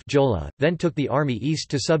Dialof Jola, then took the army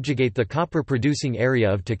east to subjugate the copper-producing area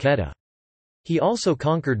of Takeda. He also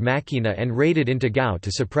conquered Makina and raided into Gao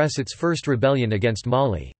to suppress its first rebellion against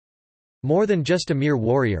Mali. More than just a mere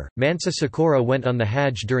warrior, Mansa Sakura went on the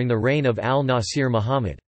Hajj during the reign of al-Nasir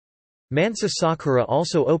Muhammad. Mansa Sakura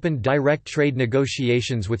also opened direct trade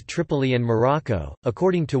negotiations with Tripoli and Morocco.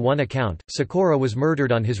 According to one account, Sakura was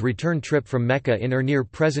murdered on his return trip from Mecca in or near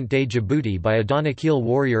present-day Djibouti by a Danakil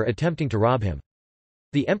warrior attempting to rob him.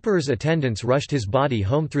 The emperor's attendants rushed his body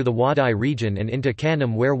home through the Wadai region and into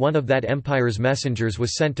Kanem, where one of that empire's messengers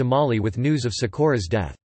was sent to Mali with news of Sakura's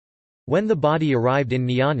death. When the body arrived in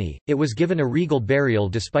Niani, it was given a regal burial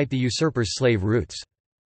despite the usurper's slave roots.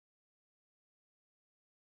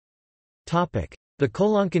 The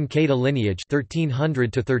Kolankan Keita lineage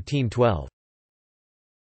 1300 to 1312.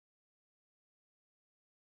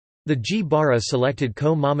 The Bara selected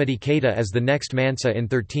Ko-Mamadi Keita as the next Mansa in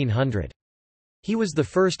 1300. He was the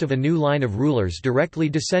first of a new line of rulers directly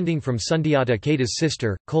descending from Sundiata Keita's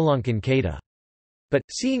sister, Kolankan Keita. But,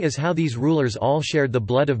 seeing as how these rulers all shared the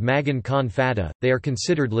blood of Magan Khan Fata, they are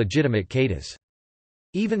considered legitimate Keitas.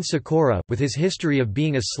 Even Sakura, with his history of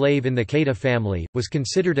being a slave in the Keita family, was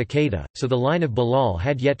considered a Keita, so the line of Bilal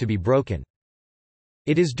had yet to be broken.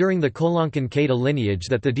 It is during the Kolankan Keita lineage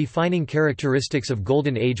that the defining characteristics of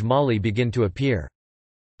Golden Age Mali begin to appear.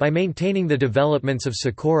 By maintaining the developments of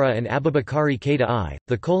Sakura and Abubakari Keita I,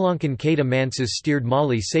 the Kolankan Keita Mansas steered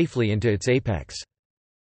Mali safely into its apex.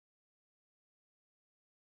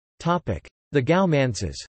 The Gao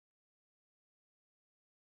Mansas.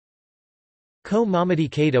 Ko-Mamadi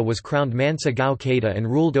Keita was crowned Mansa Gao Keita and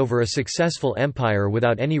ruled over a successful empire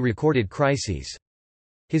without any recorded crises.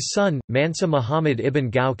 His son, Mansa Muhammad ibn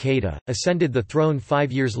Gao Keita, ascended the throne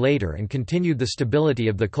 5 years later and continued the stability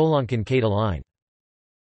of the Kolankan Keita line.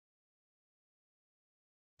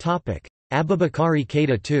 Abubakari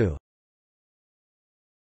Keita II.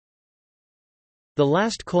 The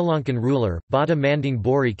last Kolankan ruler, Bata Manding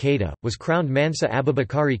Bori Keita, was crowned Mansa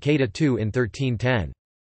Abubakari Keita II in 1310.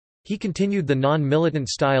 He continued the non-militant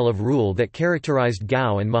style of rule that characterized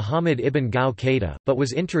Gao and Muhammad ibn Gao Keita, but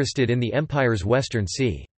was interested in the empire's western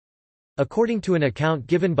sea. According to an account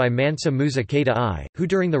given by Mansa Musa Keita I, who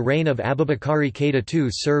during the reign of Abubakari Keita II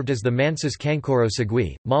served as the Mansas Kankoro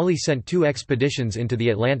Segui, Mali sent 2 expeditions into the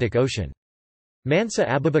Atlantic Ocean. Mansa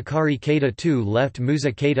Abubakari Keita II left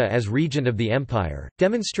Musa Keita as regent of the empire,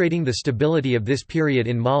 demonstrating the stability of this period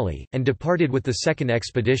in Mali, and departed with the second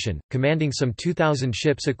expedition, commanding some 2,000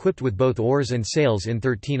 ships equipped with both oars and sails in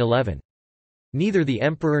 1311. Neither the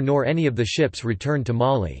emperor nor any of the ships returned to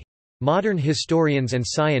Mali. Modern historians and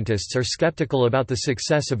scientists are skeptical about the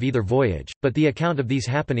success of either voyage, but the account of these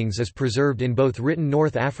happenings is preserved in both written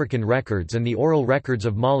North African records and the oral records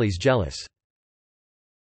of Mali's Jealous.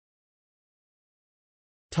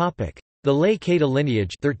 The Lay Keita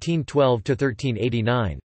lineage 1312 to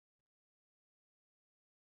 1389.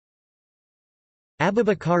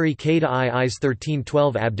 Abubakari Keita I's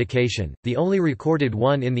 1312 abdication, the only recorded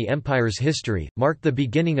one in the empire's history, marked the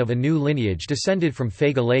beginning of a new lineage descended from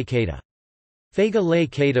Fega Lay Keita. Fega Lay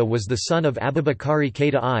Keita was the son of Abubakari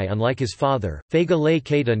Keita I. Unlike his father, Fega Lay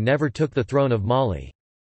Keita never took the throne of Mali.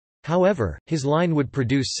 However, his line would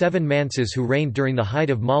produce 7 Mansas who reigned during the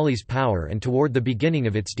height of Mali's power and toward the beginning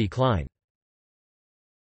of its decline.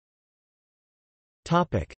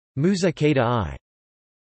 Musa Keita I.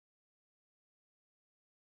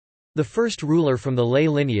 The first ruler from the Lay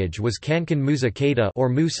lineage was Kankan Musa Keita or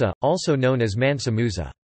Musa, also known as Mansa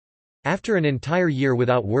Musa. After an entire year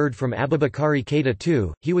without word from Abubakari Keita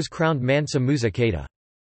II, he was crowned Mansa Musa Keita.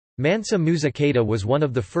 Mansa Musa Keita was one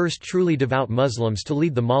of the first truly devout Muslims to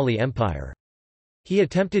lead the Mali Empire. He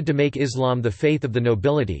attempted to make Islam the faith of the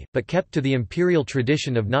nobility, but kept to the imperial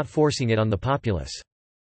tradition of not forcing it on the populace.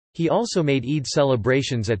 He also made Eid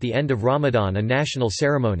celebrations at the end of Ramadan a national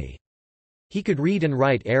ceremony. He could read and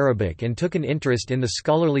write Arabic and took an interest in the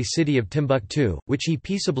scholarly city of Timbuktu, which he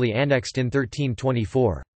peaceably annexed in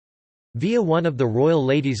 1324. Via one of the royal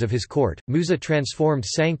ladies of his court, Musa transformed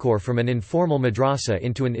Sankor from an informal madrasa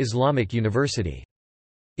into an Islamic university.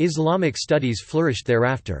 Islamic studies flourished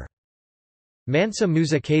thereafter. Mansa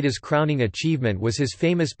Musa Keita's crowning achievement was his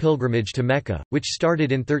famous pilgrimage to Mecca, which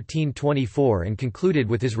started in 1324 and concluded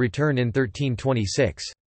with his return in 1326.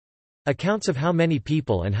 Accounts of how many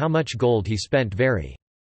people and how much gold he spent vary.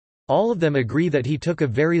 All of them agree that he took a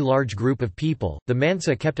very large group of people. The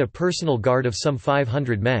Mansa kept a personal guard of some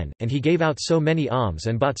 500 men, and he gave out so many alms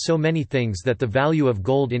and bought so many things that the value of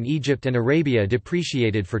gold in Egypt and Arabia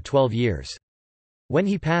depreciated for 12 years. When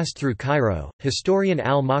he passed through Cairo, historian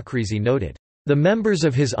al-Makrizi noted, "The members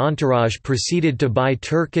of his entourage proceeded to buy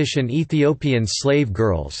Turkish and Ethiopian slave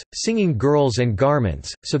girls, singing girls and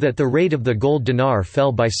garments, so that the rate of the gold dinar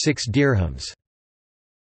fell by 6 dirhams."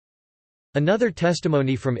 Another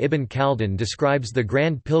testimony from Ibn Khaldun describes the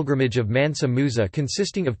grand pilgrimage of Mansa Musa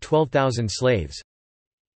consisting of 12,000 slaves.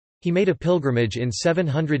 He made a pilgrimage in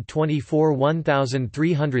 724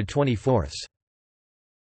 1324.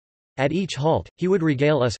 At each halt, he would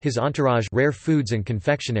regale us his entourage rare foods and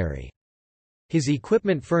confectionery. His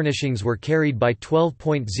equipment furnishings were carried by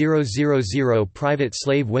 12,000 private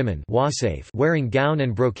slave women wearing gown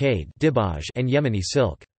and brocade and Yemeni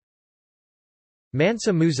silk.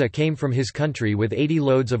 Mansa Musa came from his country with 80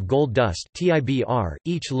 loads of gold dust tibr,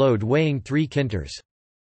 each load weighing 3 quinters.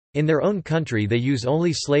 In their own country they use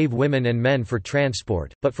only slave women and men for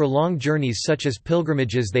transport, but for long journeys such as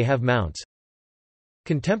pilgrimages they have mounts.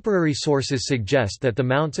 Contemporary sources suggest that the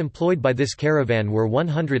mounts employed by this caravan were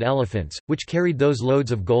 100 elephants, which carried those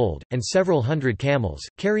loads of gold, and several hundred camels,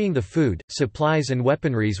 carrying the food, supplies and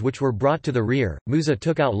weaponries which were brought to the rear. Musa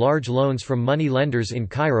took out large loans from money lenders in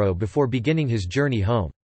Cairo before beginning his journey home.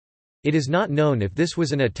 It is not known if this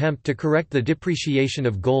was an attempt to correct the depreciation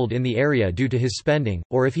of gold in the area due to his spending,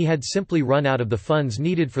 or if he had simply run out of the funds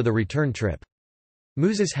needed for the return trip.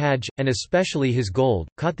 Musa's Hajj, and especially his gold,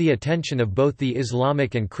 caught the attention of both the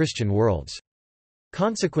Islamic and Christian worlds.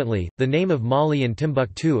 Consequently, the name of Mali and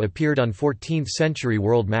Timbuktu appeared on 14th-century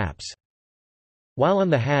world maps. While on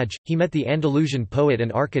the Hajj, he met the Andalusian poet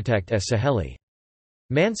and architect Es-Saheli.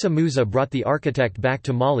 Mansa Musa brought the architect back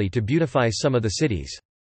to Mali to beautify some of the cities.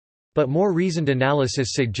 But more reasoned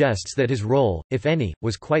analysis suggests that his role, if any,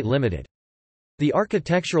 was quite limited. The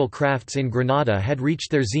architectural crafts in Granada had reached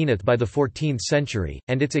their zenith by the 14th century,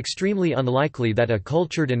 and it's extremely unlikely that a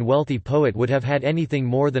cultured and wealthy poet would have had anything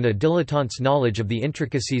more than a dilettante's knowledge of the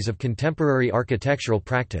intricacies of contemporary architectural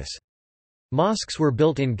practice. Mosques were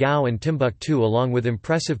built in Gao and Timbuktu along with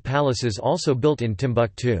impressive palaces also built in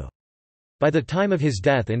Timbuktu. By the time of his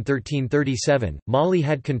death in 1337, Mali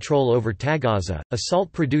had control over Tagaza, a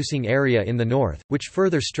salt-producing area in the north, which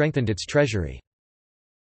further strengthened its treasury.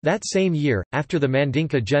 That same year, after the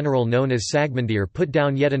Mandinka general known as Sagmandir put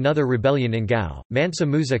down yet another rebellion in Gao, Mansa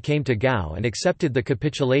Musa came to Gao and accepted the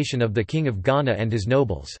capitulation of the king of Ghana and his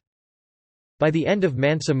nobles. By the end of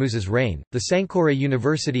Mansa Musa's reign, the Sankore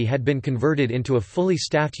University had been converted into a fully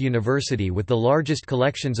staffed university with the largest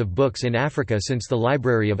collections of books in Africa since the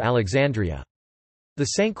Library of Alexandria.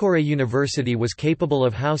 The Sankore University was capable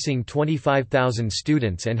of housing 25,000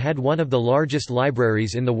 students and had one of the largest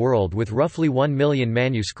libraries in the world with roughly 1 million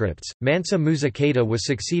manuscripts. Mansa Musa Keita was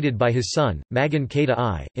succeeded by his son, Magan Keita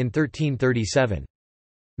I, in 1337.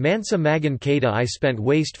 Mansa Magan Keita I spent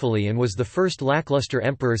wastefully and was the first lackluster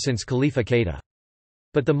emperor since Khalifa Keita.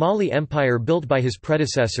 But the Mali Empire built by his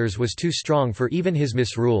predecessors was too strong for even his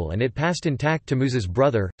misrule and it passed intact to Musa's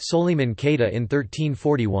brother, Soliman Keita in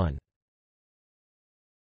 1341.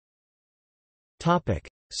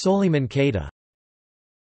 Soliman Keita.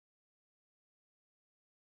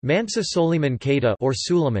 Mansa Soliman Keita or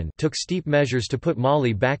Suleiman took steep measures to put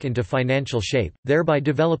Mali back into financial shape, thereby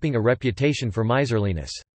developing a reputation for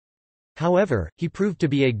miserliness. However, he proved to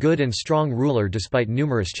be a good and strong ruler despite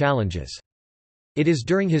numerous challenges. It is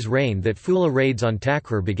during his reign that Fula raids on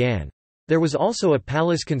Takrur began. There was also a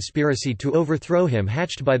palace conspiracy to overthrow him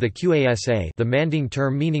hatched by the Qasa, the Manding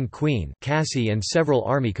term meaning queen, Kasi and several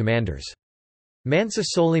army commanders. Mansa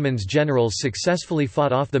Soliman's generals successfully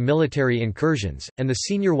fought off the military incursions, and the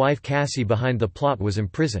senior wife Kasi behind the plot was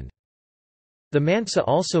imprisoned. The Mansa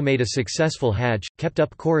also made a successful Hajj, kept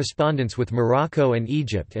up correspondence with Morocco and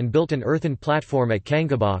Egypt and built an earthen platform at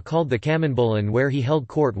Kangaba called the Kamanbolan where he held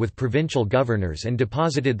court with provincial governors and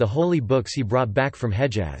deposited the holy books he brought back from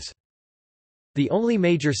Hejaz. The only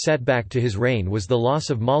major setback to his reign was the loss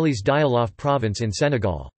of Mali's Dialof province in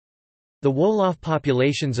Senegal. The Wolof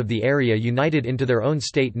populations of the area united into their own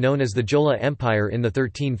state known as the Jola Empire in the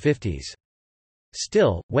 1350s.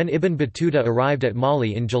 Still, when Ibn Battuta arrived at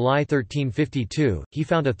Mali in July 1352, he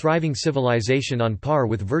found a thriving civilization on par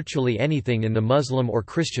with virtually anything in the Muslim or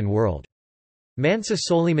Christian world. Mansa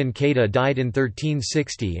Soliman Keita died in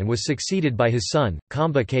 1360 and was succeeded by his son,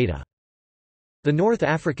 Kamba Keita. The North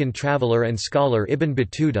African traveller and scholar Ibn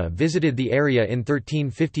Battuta visited the area in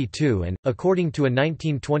 1352 and, according to a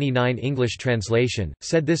 1929 English translation,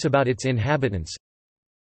 said this about its inhabitants: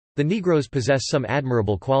 "The Negroes possess some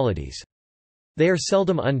admirable qualities. They are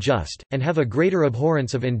seldom unjust, and have a greater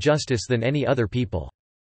abhorrence of injustice than any other people.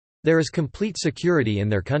 There is complete security in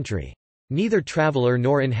their country. Neither traveller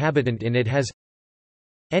nor inhabitant in it has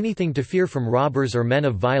anything to fear from robbers or men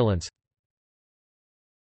of violence."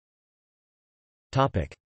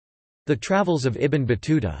 The Travels of Ibn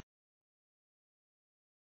Battuta.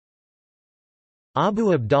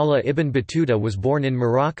 Abu Abdallah ibn Battuta was born in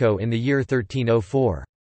Morocco in the year 1304.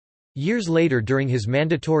 Years later, during his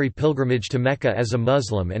mandatory pilgrimage to Mecca as a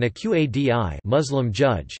Muslim and a Qadi Muslim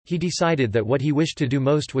judge, he decided that what he wished to do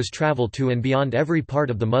most was travel to and beyond every part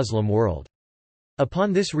of the Muslim world.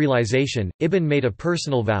 Upon this realization, Ibn made a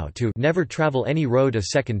personal vow to never travel any road a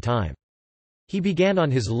second time. He began on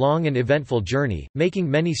his long and eventful journey, making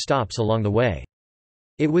many stops along the way.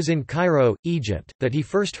 It was in Cairo, Egypt, that he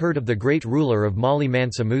first heard of the great ruler of Mali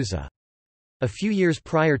Mansa Musa. A few years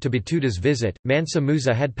prior to Battuta's visit, Mansa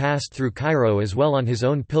Musa had passed through Cairo as well on his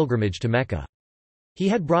own pilgrimage to Mecca. He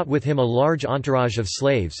had brought with him a large entourage of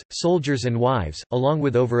slaves, soldiers and wives, along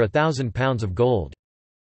with over 1,000 pounds of gold.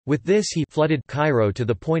 With this he flooded Cairo to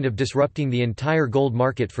the point of disrupting the entire gold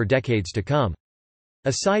market for decades to come.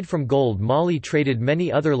 Aside from gold, Mali traded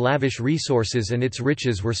many other lavish resources, and its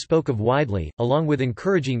riches were spoke of widely, along with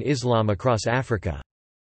encouraging Islam across Africa.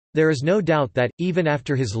 There is no doubt that, even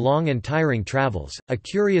after his long and tiring travels, a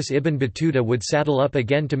curious Ibn Battuta would saddle up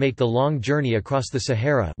again to make the long journey across the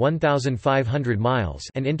Sahara 1,500 miles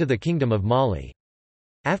and into the Kingdom of Mali.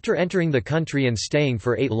 After entering the country and staying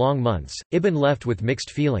for 8 long months, Ibn left with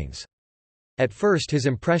mixed feelings. At first his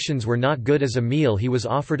impressions were not good. As a meal he was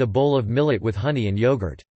offered a bowl of millet with honey and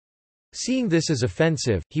yogurt. Seeing this as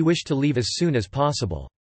offensive, he wished to leave as soon as possible.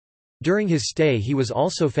 During his stay he was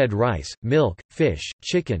also fed rice, milk, fish,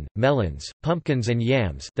 chicken, melons, pumpkins and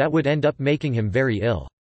yams that would end up making him very ill.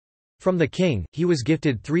 From the king, he was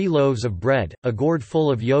gifted 3 loaves of bread, a gourd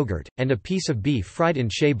full of yogurt, and a piece of beef fried in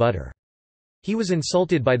shea butter. He was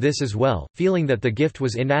insulted by this as well, feeling that the gift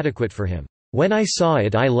was inadequate for him. "When I saw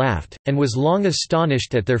it I laughed, and was long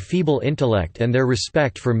astonished at their feeble intellect and their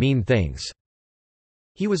respect for mean things."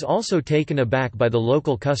 He was also taken aback by the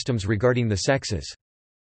local customs regarding the sexes.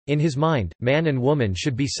 In his mind, man and woman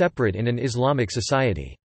should be separate in an Islamic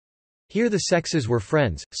society. Here the sexes were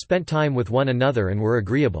friends, spent time with one another and were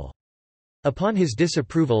agreeable. Upon his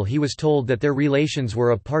disapproval he was told that their relations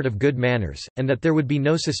were a part of good manners, and that there would be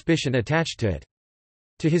no suspicion attached to it.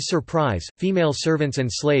 To his surprise, female servants and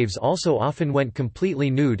slaves also often went completely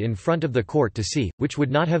nude in front of the court to see, which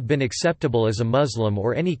would not have been acceptable as a Muslim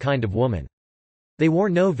or any kind of woman. They wore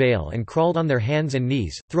no veil and crawled on their hands and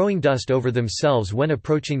knees, throwing dust over themselves when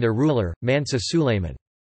approaching their ruler, Mansa Sulayman.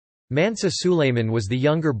 Mansa Sulayman was the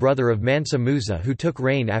younger brother of Mansa Musa, who took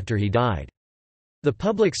reign after he died. The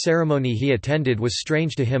public ceremony he attended was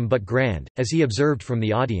strange to him but grand, as he observed from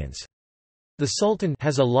the audience. The Sultan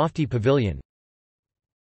has a lofty pavilion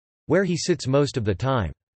where he sits most of the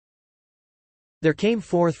time. There came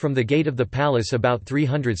forth from the gate of the palace about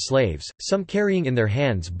 300 slaves, some carrying in their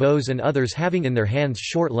hands bows and others having in their hands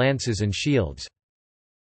short lances and shields.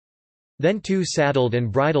 Then 2 saddled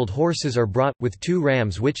and bridled horses are brought, with 2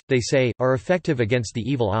 rams which, they say, are effective against the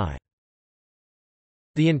evil eye.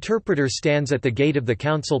 The interpreter stands at the gate of the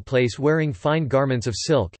council place wearing fine garments of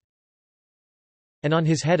silk, and on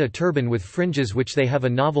his head a turban with fringes which they have a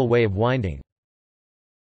novel way of winding.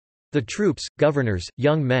 The troops, governors,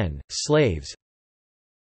 young men, slaves,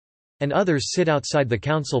 and others sit outside the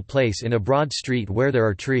council place in a broad street where there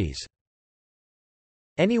are trees.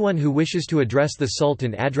 Anyone who wishes to address the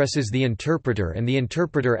Sultan addresses the interpreter, and the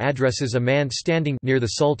interpreter addresses a man standing near the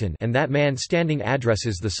Sultan, and that man standing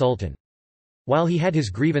addresses the Sultan. While he had his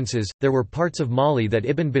grievances, there were parts of Mali that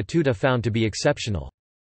Ibn Battuta found to be exceptional.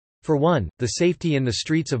 For one, the safety in the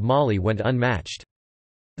streets of Mali went unmatched.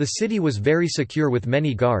 The city was very secure with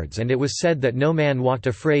many guards, and it was said that no man walked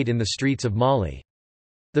afraid in the streets of Mali.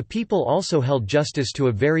 The people also held justice to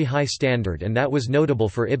a very high standard, and that was notable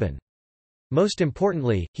for Ibn. Most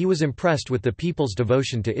importantly, he was impressed with the people's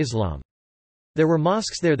devotion to Islam. There were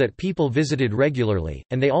mosques there that people visited regularly,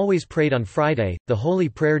 and they always prayed on Friday, the holy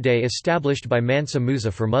prayer day established by Mansa Musa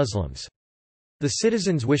for Muslims. The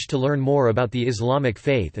citizens wished to learn more about the Islamic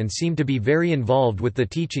faith and seemed to be very involved with the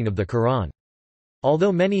teaching of the Quran.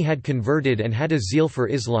 Although many had converted and had a zeal for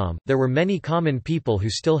Islam, there were many common people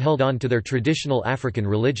who still held on to their traditional African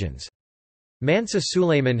religions. Mansa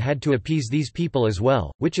Sulayman had to appease these people as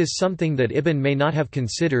well, which is something that Ibn may not have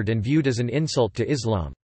considered and viewed as an insult to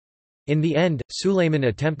Islam. In the end, Sulayman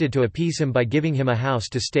attempted to appease him by giving him a house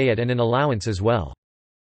to stay at and an allowance as well.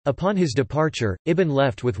 Upon his departure, Ibn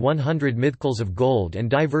left with 100 mithqals of gold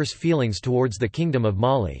and diverse feelings towards the Kingdom of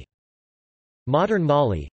Mali. Modern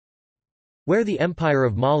Mali, where the Empire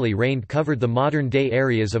of Mali reigned, covered the modern-day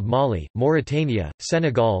areas of Mali, Mauritania,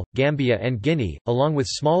 Senegal, Gambia and Guinea, along with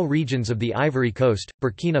small regions of the Ivory Coast,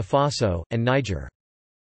 Burkina Faso, and Niger.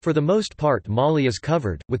 For the most part Mali is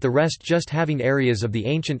covered, with the rest just having areas of the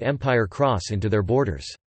ancient empire cross into their borders.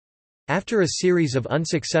 After a series of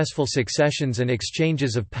unsuccessful successions and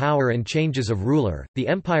exchanges of power and changes of ruler, the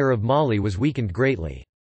Empire of Mali was weakened greatly.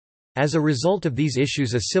 As a result of these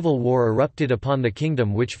issues, a civil war erupted upon the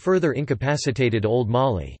kingdom which further incapacitated Old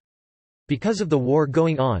Mali. Because of the war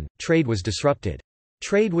going on, trade was disrupted.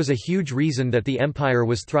 Trade was a huge reason that the empire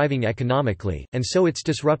was thriving economically, and so its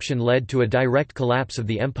disruption led to a direct collapse of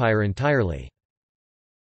the empire entirely.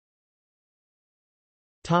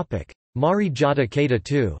 Mari Jata Keita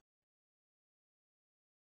II.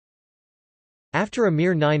 After a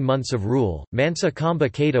mere 9 months of rule, Mansa Kamba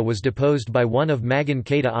Keita was deposed by one of Magan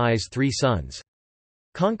Keita I's 3 sons.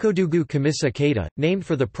 Konkodugu Kamisa Keita, named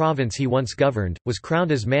for the province he once governed, was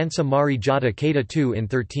crowned as Mansa Mari Jata Keita II in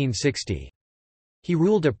 1360. He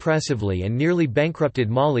ruled oppressively and nearly bankrupted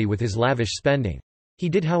Mali with his lavish spending. He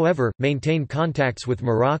did however, maintain contacts with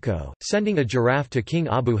Morocco, sending a giraffe to King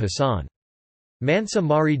Abu Hassan. Mansa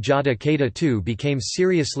Mari Jada Keita II became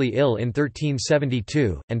seriously ill in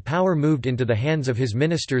 1372, and power moved into the hands of his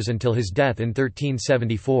ministers until his death in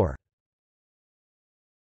 1374.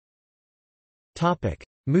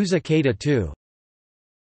 Musa Keita II.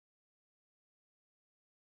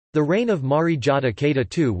 The reign of Mari Jada Keita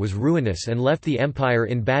II was ruinous and left the empire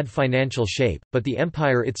in bad financial shape, but the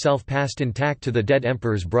empire itself passed intact to the dead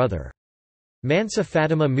emperor's brother. Mansa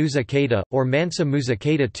Fatima Musa Keita, or Mansa Musa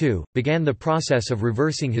Keita II, began the process of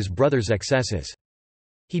reversing his brother's excesses.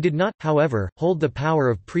 He did not, however, hold the power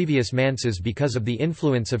of previous Mansas because of the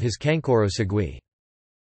influence of his Kankoro Segui.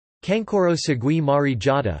 Kankoro Segui Mari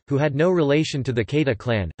Jada, who had no relation to the Keita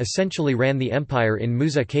clan, essentially ran the empire in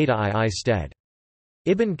Musa Keita II's stead.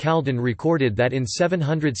 Ibn Khaldun recorded that in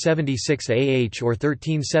 776 AH or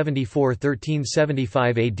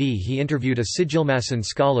 1374–1375 AD he interviewed a Sijilmasan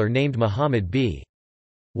scholar named Muhammad b.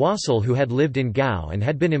 Wasil who had lived in Gao and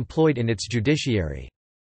had been employed in its judiciary.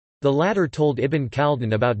 The latter told Ibn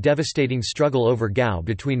Khaldun about devastating struggle over Gao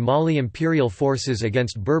between Mali imperial forces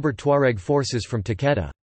against Berber Tuareg forces from Takeda.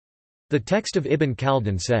 The text of Ibn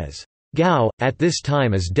Khaldun says, "Gao, at this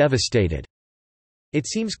time is devastated." It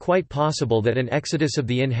seems quite possible that an exodus of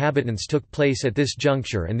the inhabitants took place at this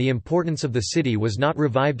juncture and the importance of the city was not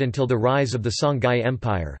revived until the rise of the Songhai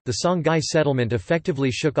Empire. The Songhai settlement effectively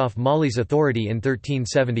shook off Mali's authority in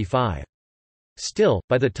 1375. Still,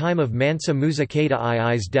 by the time of Mansa Musa Keita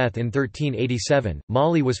II's death in 1387,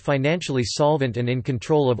 Mali was financially solvent and in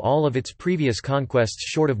control of all of its previous conquests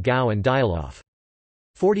short of Gao and Dialof.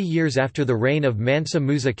 40 years after the reign of Mansa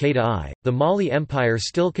Musa Keita I, the Mali Empire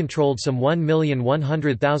still controlled some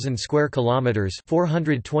 1,100,000 square kilometers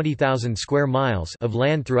 (420,000 square miles) of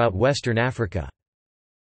land throughout western Africa.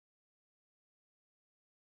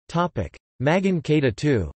 Topic: Magan Keita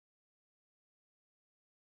II.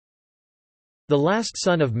 The last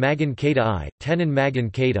son of Magan Keita I, Tenan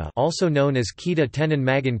Magan Keita, also known as Keita Tenan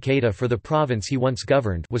Magan Keita for the province he once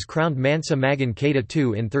governed, was crowned Mansa Magan Keita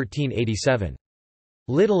II in 1387.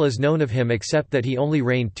 Little is known of him except that he only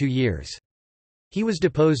reigned 2 years. He was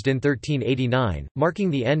deposed in 1389, marking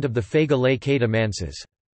the end of the Fega lay Keita Mansas.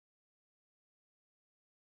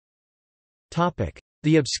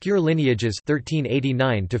 The obscure lineages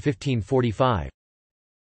 1389 to 1545.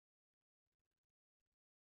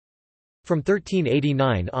 From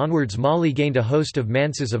 1389 onwards Mali gained a host of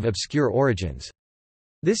Mansas of obscure origins.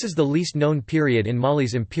 This is the least known period in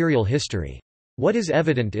Mali's imperial history. What is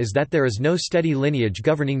evident is that there is no steady lineage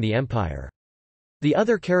governing the empire. The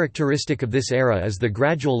other characteristic of this era is the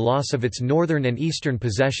gradual loss of its northern and eastern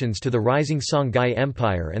possessions to the rising Songhai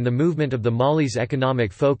Empire and the movement of the Mali's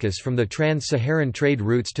economic focus from the trans-Saharan trade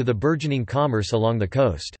routes to the burgeoning commerce along the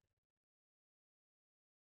coast.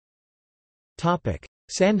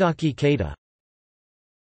 Sandaki Keita.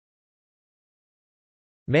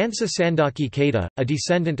 Mansa Sandaki Keita, a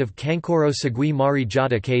descendant of Kankoro Segui Mari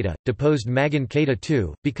Jada Keita, deposed Magan Keita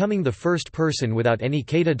II, becoming the first person without any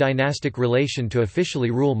Keita dynastic relation to officially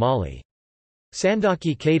rule Mali.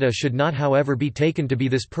 Sandaki Keita should not however be taken to be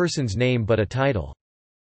this person's name but a title.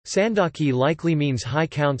 Sandaki likely means High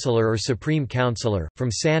Counselor or Supreme Counselor,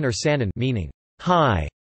 from San or Sanan meaning high,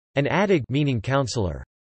 and Adig meaning counselor.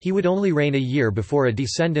 He would only reign a year before a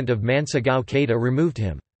descendant of Mansa Gao Keita removed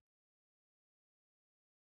him.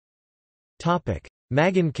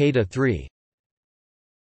 Magan Keita III.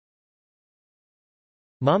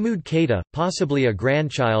 Mahmud Keita, possibly a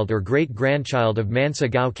grandchild or great-grandchild of Mansa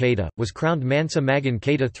Gao Keita, was crowned Mansa Magan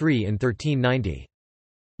Keita III in 1390.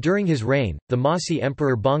 During his reign, the Masi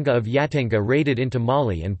Emperor Bonga of Yatenga raided into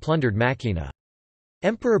Mali and plundered Makina.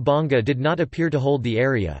 Emperor Bonga did not appear to hold the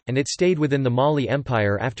area, and it stayed within the Mali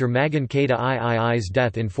Empire after Magan Keita II's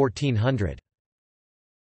death in 1400.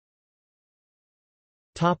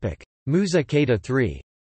 Musa Keita III.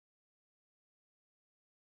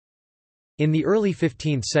 In the early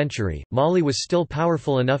 15th century, Mali was still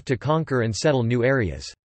powerful enough to conquer and settle new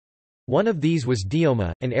areas. One of these was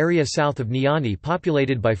Dioma, an area south of Niani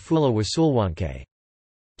populated by Fula Wasulwanke.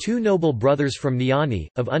 Two noble brothers from Niani,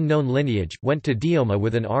 of unknown lineage, went to Dioma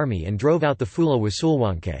with an army and drove out the Fula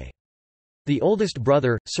Wasulwanke. The oldest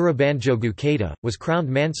brother, Surabanjogu Keita, was crowned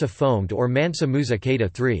Mansa Fomed or Mansa Musa Keita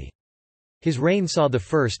III. His reign saw the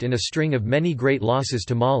first in a string of many great losses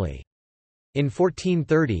to Mali. In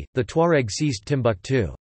 1430, the Tuareg seized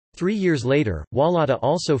Timbuktu. 3 years later, Walata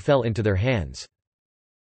also fell into their hands.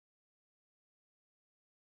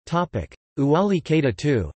 Uwali Keita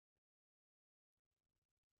II.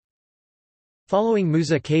 Following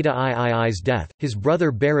Musa Keita II's death, his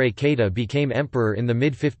brother Bere Keita became emperor in the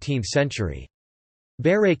mid-15th century.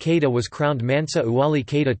 Bare Keita was crowned Mansa Uwali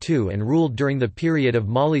Keita II and ruled during the period of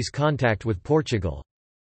Mali's contact with Portugal.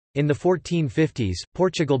 In the 1450s,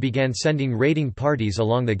 Portugal began sending raiding parties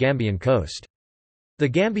along the Gambian coast. The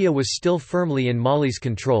Gambia was still firmly in Mali's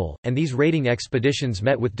control, and these raiding expeditions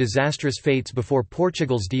met with disastrous fates before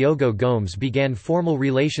Portugal's Diogo Gomes began formal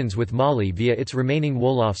relations with Mali via its remaining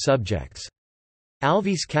Wolof subjects.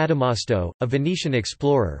 Alvise Cadamosto, a Venetian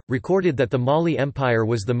explorer, recorded that the Mali Empire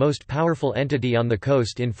was the most powerful entity on the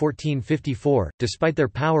coast in 1454. Despite their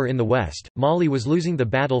power in the west, Mali was losing the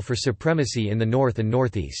battle for supremacy in the north and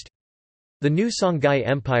northeast. The new Songhai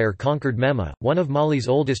Empire conquered Mema, one of Mali's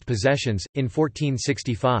oldest possessions, in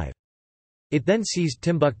 1465. It then seized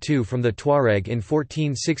Timbuktu from the Tuareg in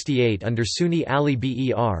 1468 under Sunni Ali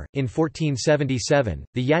Ber. In 1477,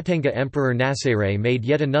 the Yatenga Emperor Nasere made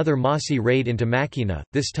yet another Masi raid into Makina,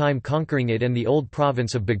 this time conquering it and the old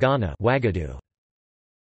province of Bagana, Wagadu.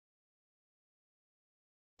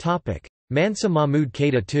 Mansa Mahmud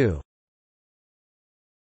Keita II.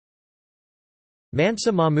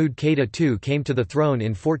 Mansa Mahmud Keita II came to the throne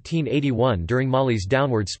in 1481 during Mali's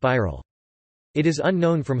downward spiral. It is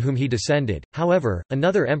unknown from whom he descended, however.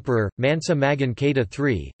 Another emperor, Mansa Magan Keita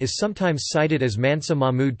III, is sometimes cited as Mansa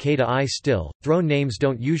Mahmud Keita I. Still, throne names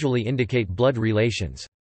don't usually indicate blood relations.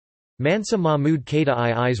 Mansa Mahmud Keita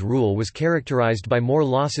II's rule was characterized by more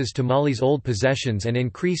losses to Mali's old possessions and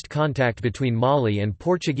increased contact between Mali and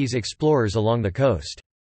Portuguese explorers along the coast.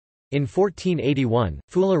 In 1481,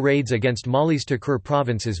 Fula raids against Mali's Takur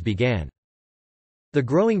provinces began. The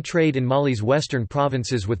growing trade in Mali's western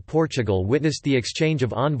provinces with Portugal witnessed the exchange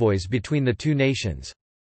of envoys between the two nations.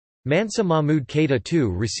 Mansa Mahmud Keita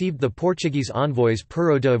II received the Portuguese envoys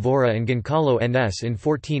Pero de Evora and Goncalo Ns in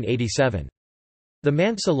 1487. The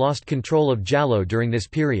Mansa lost control of Jallo during this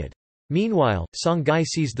period. Meanwhile, Songhai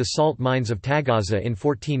seized the salt mines of Tagaza in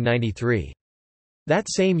 1493. That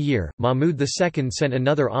same year, Mahmud II sent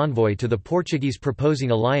another envoy to the Portuguese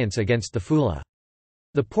proposing alliance against the Fula.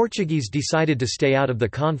 The Portuguese decided to stay out of the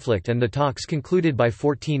conflict and the talks concluded by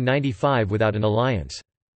 1495 without an alliance.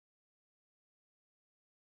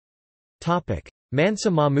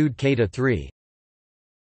 Mansa Mahmud Keita III.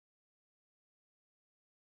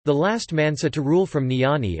 The last Mansa to rule from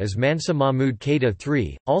Niani is Mansa Mahmud Keita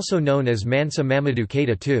III, also known as Mansa Mamadou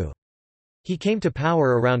Keita II. He came to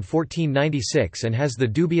power around 1496 and has the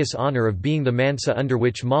dubious honor of being the Mansa under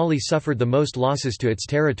which Mali suffered the most losses to its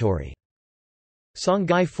territory.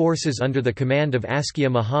 Songhai forces under the command of Askia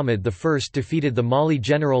Muhammad I defeated the Mali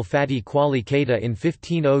general Fati Kwali Keita in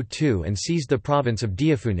 1502 and seized the province of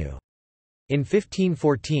Diafunu. In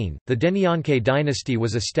 1514, the Denyanke dynasty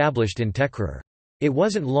was established in Tekrur. It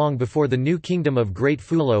wasn't long before the new kingdom of Great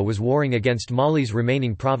Fulo was warring against Mali's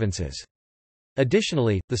remaining provinces.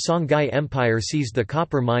 Additionally, the Songhai Empire seized the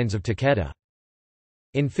copper mines of Takeda.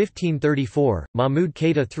 In 1534, Mahmud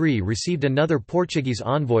Keita III received another Portuguese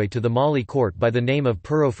envoy to the Mali court by the name of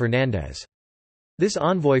Pero Fernandes. This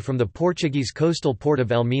envoy from the Portuguese coastal port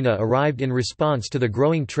of Elmina arrived in response to the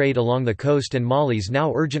growing trade along the coast and Mali's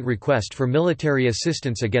now urgent request for military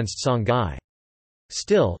assistance against Songhai.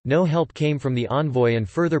 Still, no help came from the envoy and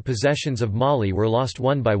further possessions of Mali were lost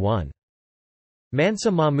one by one.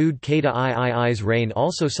 Mansa Mahmud Keita II's reign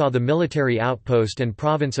also saw the military outpost and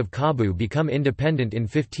province of Kabu become independent in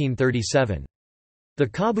 1537. The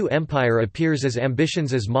Kabu Empire appears as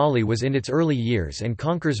ambitious as Mali was in its early years and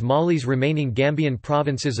conquers Mali's remaining Gambian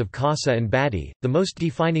provinces of Kassa and Bati. The most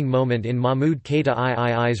defining moment in Mahmud Keita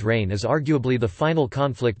II's reign is arguably the final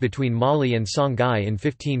conflict between Mali and Songhai in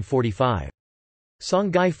 1545.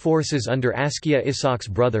 Songhai forces under Askia Isaaq's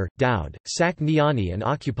brother, Daud, sack Niani and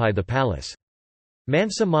occupy the palace.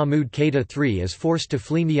 Mansa Mahmud Keita III is forced to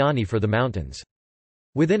flee Niani for the mountains.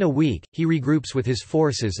 Within a week, he regroups with his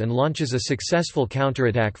forces and launches a successful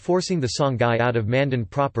counterattack forcing the Songhai out of Mandan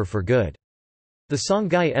proper for good. The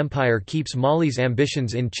Songhai Empire keeps Mali's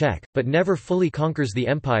ambitions in check, but never fully conquers the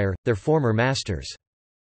empire, their former masters.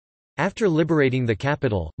 After liberating the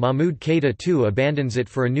capital, Mahmud Keita II abandons it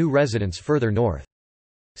for a new residence further north.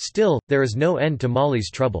 Still, there is no end to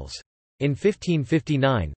Mali's troubles. In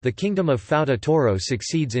 1559, the kingdom of Fouta Toro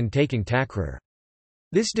succeeds in taking Takrur.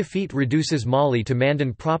 This defeat reduces Mali to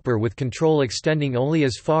Mandan proper with control extending only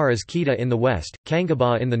as far as Keita in the west,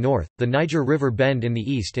 Kangaba in the north, the Niger River Bend in the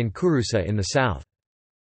east and Kurusa in the south.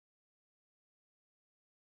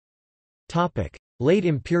 Late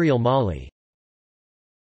Imperial Mali.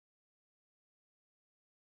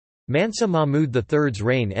 Mansa Mahmud III's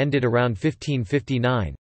reign ended around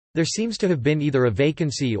 1559. There seems to have been either a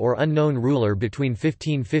vacancy or unknown ruler between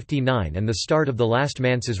 1559 and the start of the last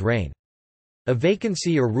Mansa's reign. A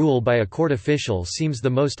vacancy or rule by a court official seems the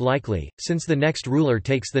most likely, since the next ruler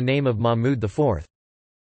takes the name of Mahmud IV.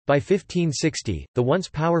 By 1560, the once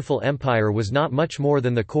powerful empire was not much more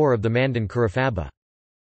than the core of the Mandan Khurafaba.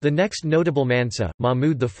 The next notable Mansa,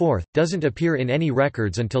 Mahmud IV, doesn't appear in any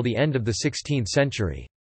records until the end of the 16th century.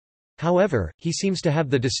 However, he seems to have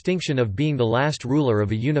the distinction of being the last ruler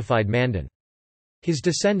of a unified Mandan. His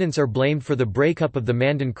descendants are blamed for the breakup of the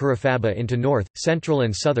Mandan Khurafaba into north, central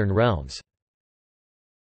and southern realms.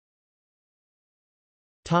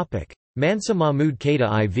 Mansa Mahmud Keita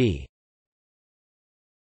IV.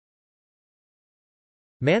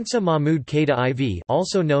 Mansa Mahmud Keita IV,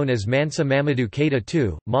 also known as Mansa Mamadou Keita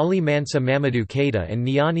II, Mali Mansa Mamadou Keita and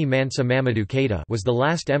Niani Mansa Mamadou Keita, was the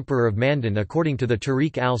last emperor of Mandan according to the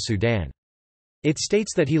Tariq al-Sudan. It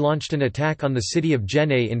states that he launched an attack on the city of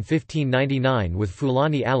Jenne in 1599 with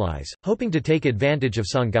Fulani allies, hoping to take advantage of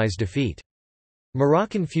Sangai's defeat.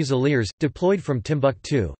 Moroccan fusiliers, deployed from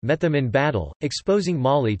Timbuktu, met them in battle, exposing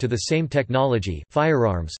Mali to the same technology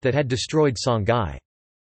firearms that had destroyed Sangai.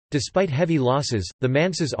 Despite heavy losses, the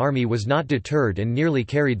Mansa's army was not deterred and nearly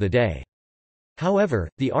carried the day. However,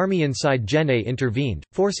 the army inside Jenne intervened,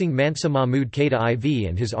 forcing Mansa Mahmud Keita IV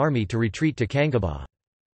and his army to retreat to Kangaba.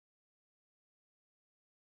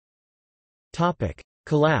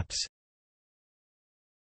 Collapse.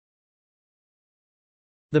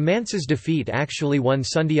 The Mansa's defeat actually won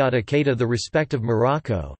Sundiata Keita the respect of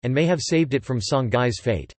Morocco, and may have saved it from Sangai's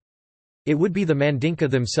fate. It would be the Mandinka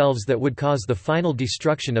themselves that would cause the final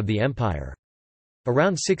destruction of the empire.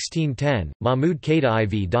 Around 1610, Mahmud Keita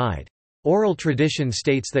IV died. Oral tradition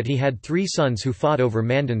states that he had 3 sons who fought over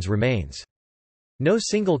Mandan's remains. No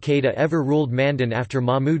single Keita ever ruled Mandan after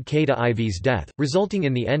Mahmud Keita IV's death, resulting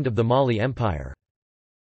in the end of the Mali Empire.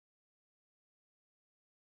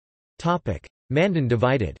 Mandan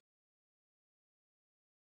divided.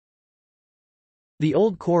 The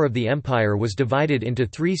old core of the empire was divided into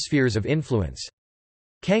 3 spheres of influence.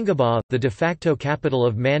 Kangaba, the de facto capital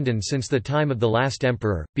of Mandan since the time of the last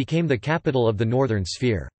emperor, became the capital of the northern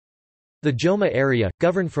sphere. The Joma area,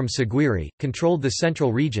 governed from Seguiri, controlled the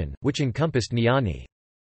central region, which encompassed Niani.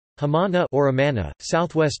 Hamana or Amana,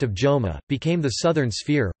 southwest of Joma, became the southern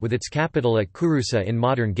sphere, with its capital at Kurusa in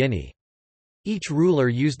modern Guinea. Each ruler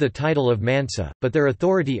used the title of Mansa, but their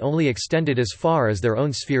authority only extended as far as their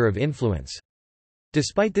own sphere of influence.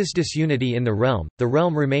 Despite this disunity in the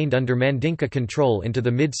realm remained under Mandinka control into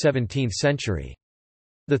the mid-17th century.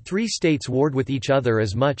 The 3 states warred with each other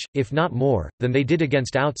as much, if not more, than they did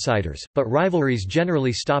against outsiders, but rivalries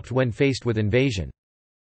generally stopped when faced with invasion.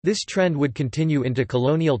 This trend would continue into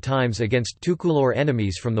colonial times against Tukulor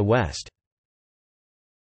enemies from the west.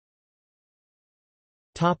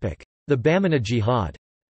 The Bamana Jihad.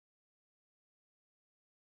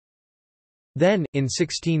 Then, in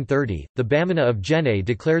 1630, the Bamana of Jenne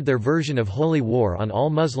declared their version of holy war on all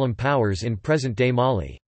Muslim powers in present-day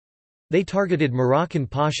Mali. They targeted Moroccan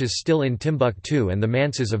pashas still in Timbuktu and the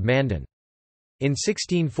Mansas of Mandan. In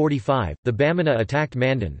 1645, the Bamana attacked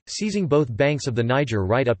Mandan, seizing both banks of the Niger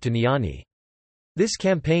right up to Niani. This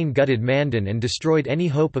campaign gutted Mandan and destroyed any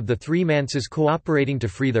hope of the 3 Mansas cooperating to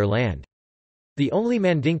free their land. The only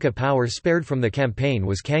Mandinka power spared from the campaign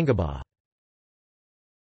was Kangaba.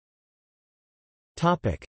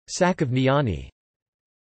 Sack of Niani.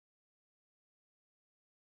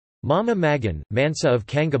 Mama Magan, Mansa of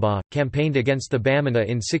Kangaba, campaigned against the Bamana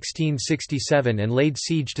in 1667 and laid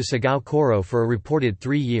siege to Sagao Koro for a reported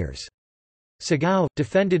 3 years. Sagao,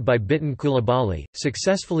 defended by Bitan Coulibaly,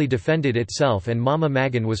 successfully defended itself and Mama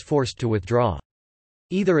Magan was forced to withdraw.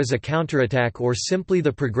 Either as a counterattack or simply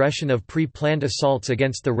the progression of pre-planned assaults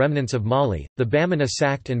against the remnants of Mali, the Bamana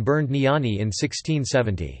sacked and burned Niani in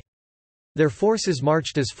 1670. Their forces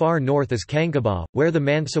marched as far north as Kangaba, where the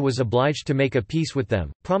Mansa was obliged to make a peace with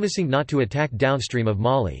them, promising not to attack downstream of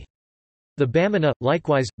Mali. The Bamana,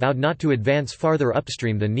 likewise, vowed not to advance farther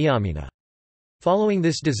upstream than Niamina. Following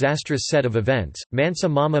this disastrous set of events, Mansa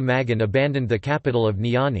Mama Magan abandoned the capital of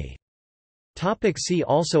Niani. See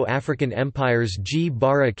also African empires. G.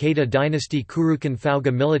 Bara Keita dynasty, Kurukan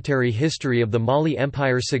Fauga military history of the Mali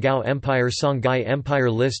Empire, Sagao Empire, Songhai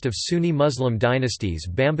Empire, list of Sunni Muslim dynasties.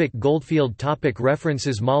 Bambik Goldfield.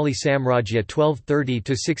 References: Mali Samrajya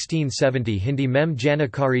 1230–1670, Hindi Mem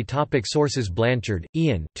Janakari. Sources: Blanchard,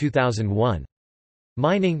 Ian 2001.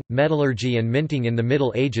 Mining, Metallurgy and Minting in the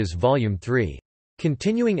Middle Ages, Volume 3.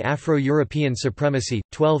 Continuing Afro-European Supremacy,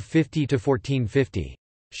 1250–1450.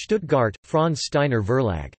 Stuttgart, Franz Steiner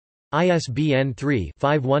Verlag. ISBN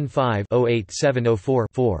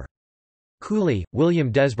 3-515-08704-4. Cooley,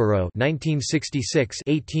 William Desborough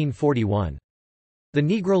 1966–1841. The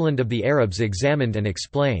Negroland of the Arabs Examined and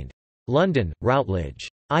Explained. London, Routledge.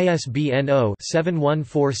 ISBN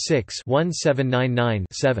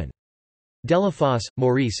 0-7146-1799-7. Delafosse,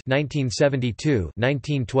 Maurice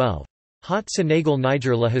 1972-1912. Haut Sénégal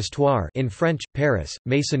Niger la Histoire in French, Paris,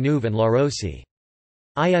 Maisonneuve and Larosse.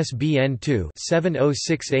 ISBN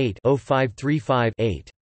 2-7068-0535-8.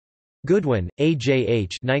 Goodwin, A. J.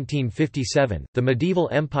 H. 1957, The Medieval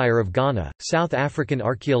Empire of Ghana, South African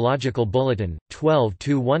Archaeological Bulletin,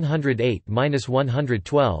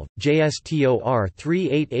 12-108-112, JSTOR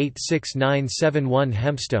 3886971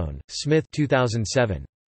 Hempstone, Smith 2007.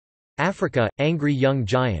 Africa, Angry Young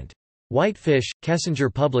Giant. Whitefish,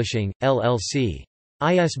 Kessinger Publishing, LLC.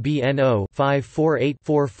 ISBN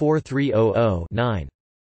 0-548-44300-9.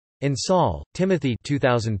 Insall, Timothy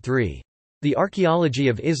 2003. The Archaeology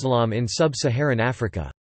of Islam in Sub-Saharan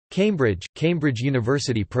Africa. Cambridge, Cambridge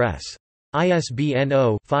University Press. ISBN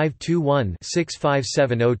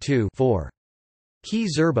 0-521-65702-4. Key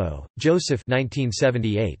Zerbo, Joseph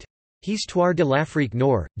 1978. Histoire de l'Afrique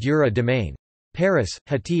Nord, Dura Domaine. Paris,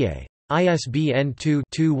 Hatier. ISBN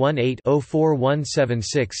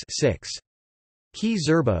 2-218-04176-6. Key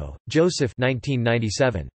Zerbo, Joseph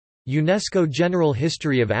 1997. UNESCO General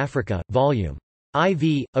History of Africa, Vol.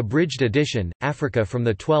 IV, Abridged Edition, Africa from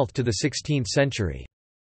the 12th to the 16th Century.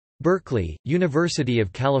 Berkeley, University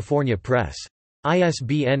of California Press.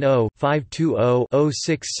 ISBN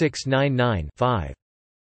 0-520-06699-5.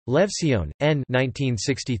 Levsion, N.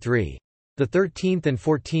 1963. The 13th and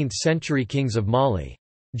 14th Century Kings of Mali.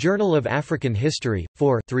 Journal of African History,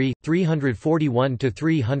 4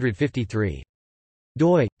 341–353.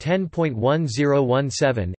 doi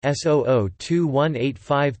 10.1017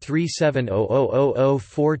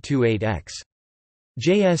 S00218537000428X.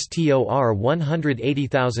 JSTOR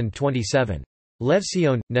 180027.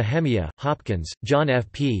 Levsion, Nehemiah, Hopkins, John F.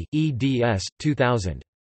 P., eds. 2000.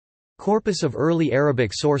 Corpus of Early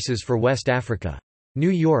Arabic Sources for West Africa. New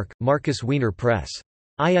York, Marcus Wiener Press.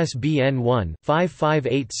 ISBN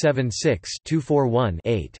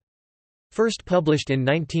 1-55876-241-8. First published in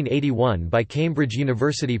 1981 by Cambridge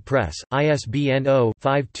University Press, ISBN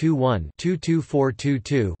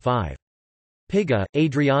 0-521-22422-5. Piga,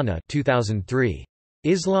 Adriana 2003.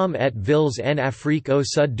 Islam et villes en Afrique au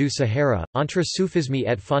sud du Sahara, entre soufisme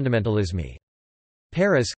et fondamentalisme.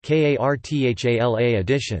 Paris, Karthala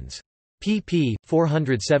Editions. pp.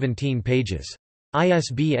 417 pages.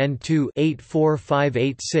 ISBN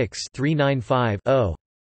 2-84586-395-0.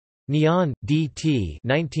 Nyan, D. T.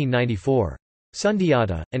 1994.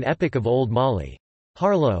 Sundiata, An Epic of Old Mali.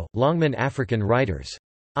 Harlow, Longman African Writers.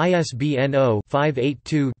 ISBN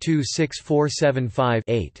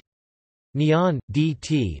 0-582-26475-8. Nyan, D.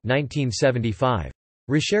 T. 1975.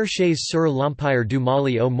 Recherches sur l'Empire du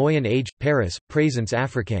Mali au Moyen Âge, Paris, Présence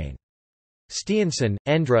africaine. Stianson,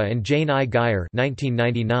 Endra and Jane I. Geyer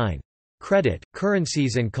 1999. Credit,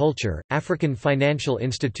 Currencies and Culture, African Financial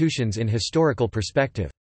Institutions in Historical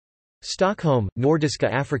Perspective. Stockholm, Nordiska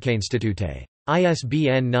Afrikainstitutet.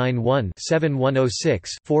 ISBN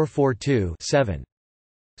 91-7106-442-7.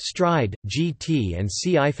 Stride, G. T. and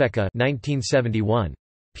C. Ifeka 1971.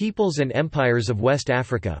 Peoples and Empires of West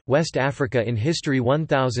Africa in History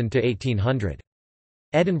 1000–1800.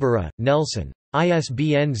 Edinburgh, Nelson.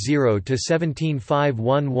 ISBN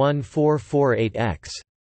 0-17511448-X.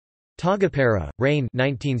 Tagapera, Rain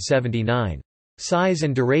 1979. Size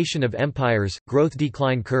and Duration of Empires,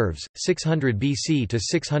 Growth-Decline Curves, 600 BC to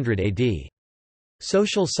 600 AD.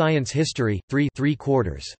 Social Science History,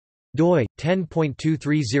 3/4. doi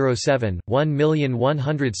 10.2307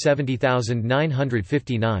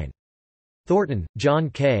 1170959. Thornton, John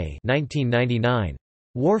K. 1999.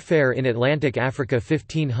 Warfare in Atlantic Africa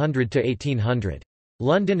 1500 to 1800.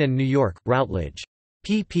 London and New York, Routledge.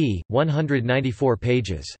 pp. 194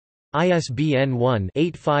 pages. ISBN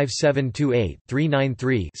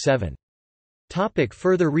 1-85728-393-7.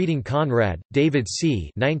 Further reading. Conrad, David C.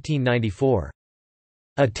 1994.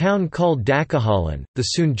 A Town Called Dakahalan,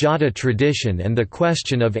 The Sunjata Tradition and the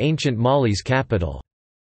Question of Ancient Mali's Capital.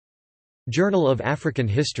 Journal of African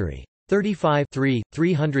History. 35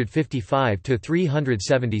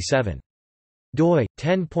 355–377. doi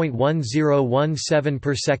 10.1017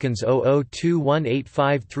 per seconds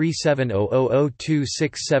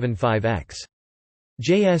 00218537000265X.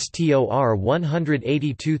 JSTOR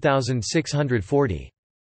 182640.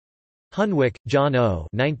 Hunwick, John O.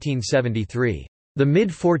 1973. The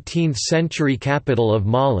Mid-14th Century Capital of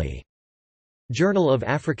Mali. Journal of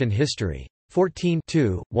African History. 14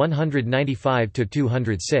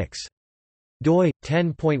 195–206. doi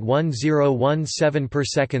 10.1017 per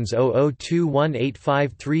seconds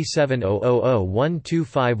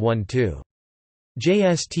 0021853700012512.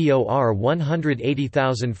 JSTOR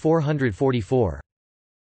 180444.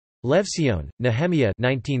 Levsion, Nehemiah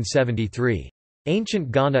 1973.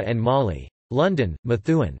 Ancient Ghana and Mali. London,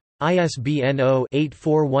 Methuen. ISBN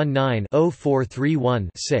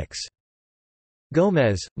 0-8419-0431-6.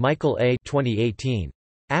 Gomez, Michael A. 2018.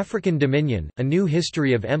 African Dominion, A New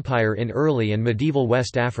History of Empire in Early and Medieval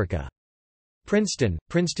West Africa. Princeton,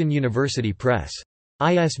 Princeton University Press.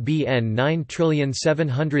 ISBN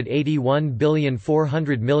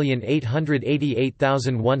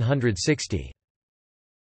 9781400888160.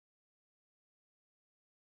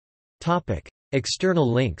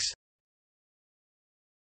 External links.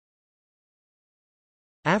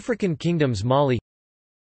 African Kingdoms Mali,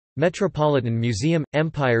 Metropolitan Museum –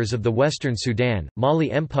 Empires of the Western Sudan,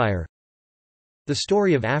 Mali Empire, The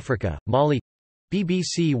Story of Africa, Mali –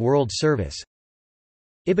 BBC World Service,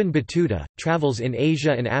 Ibn Battuta, Travels in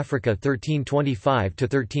Asia and Africa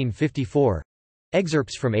 1325–1354 –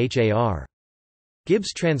 excerpts from H.A.R.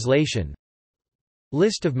 Gibbs' translation.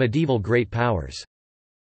 List of medieval great powers.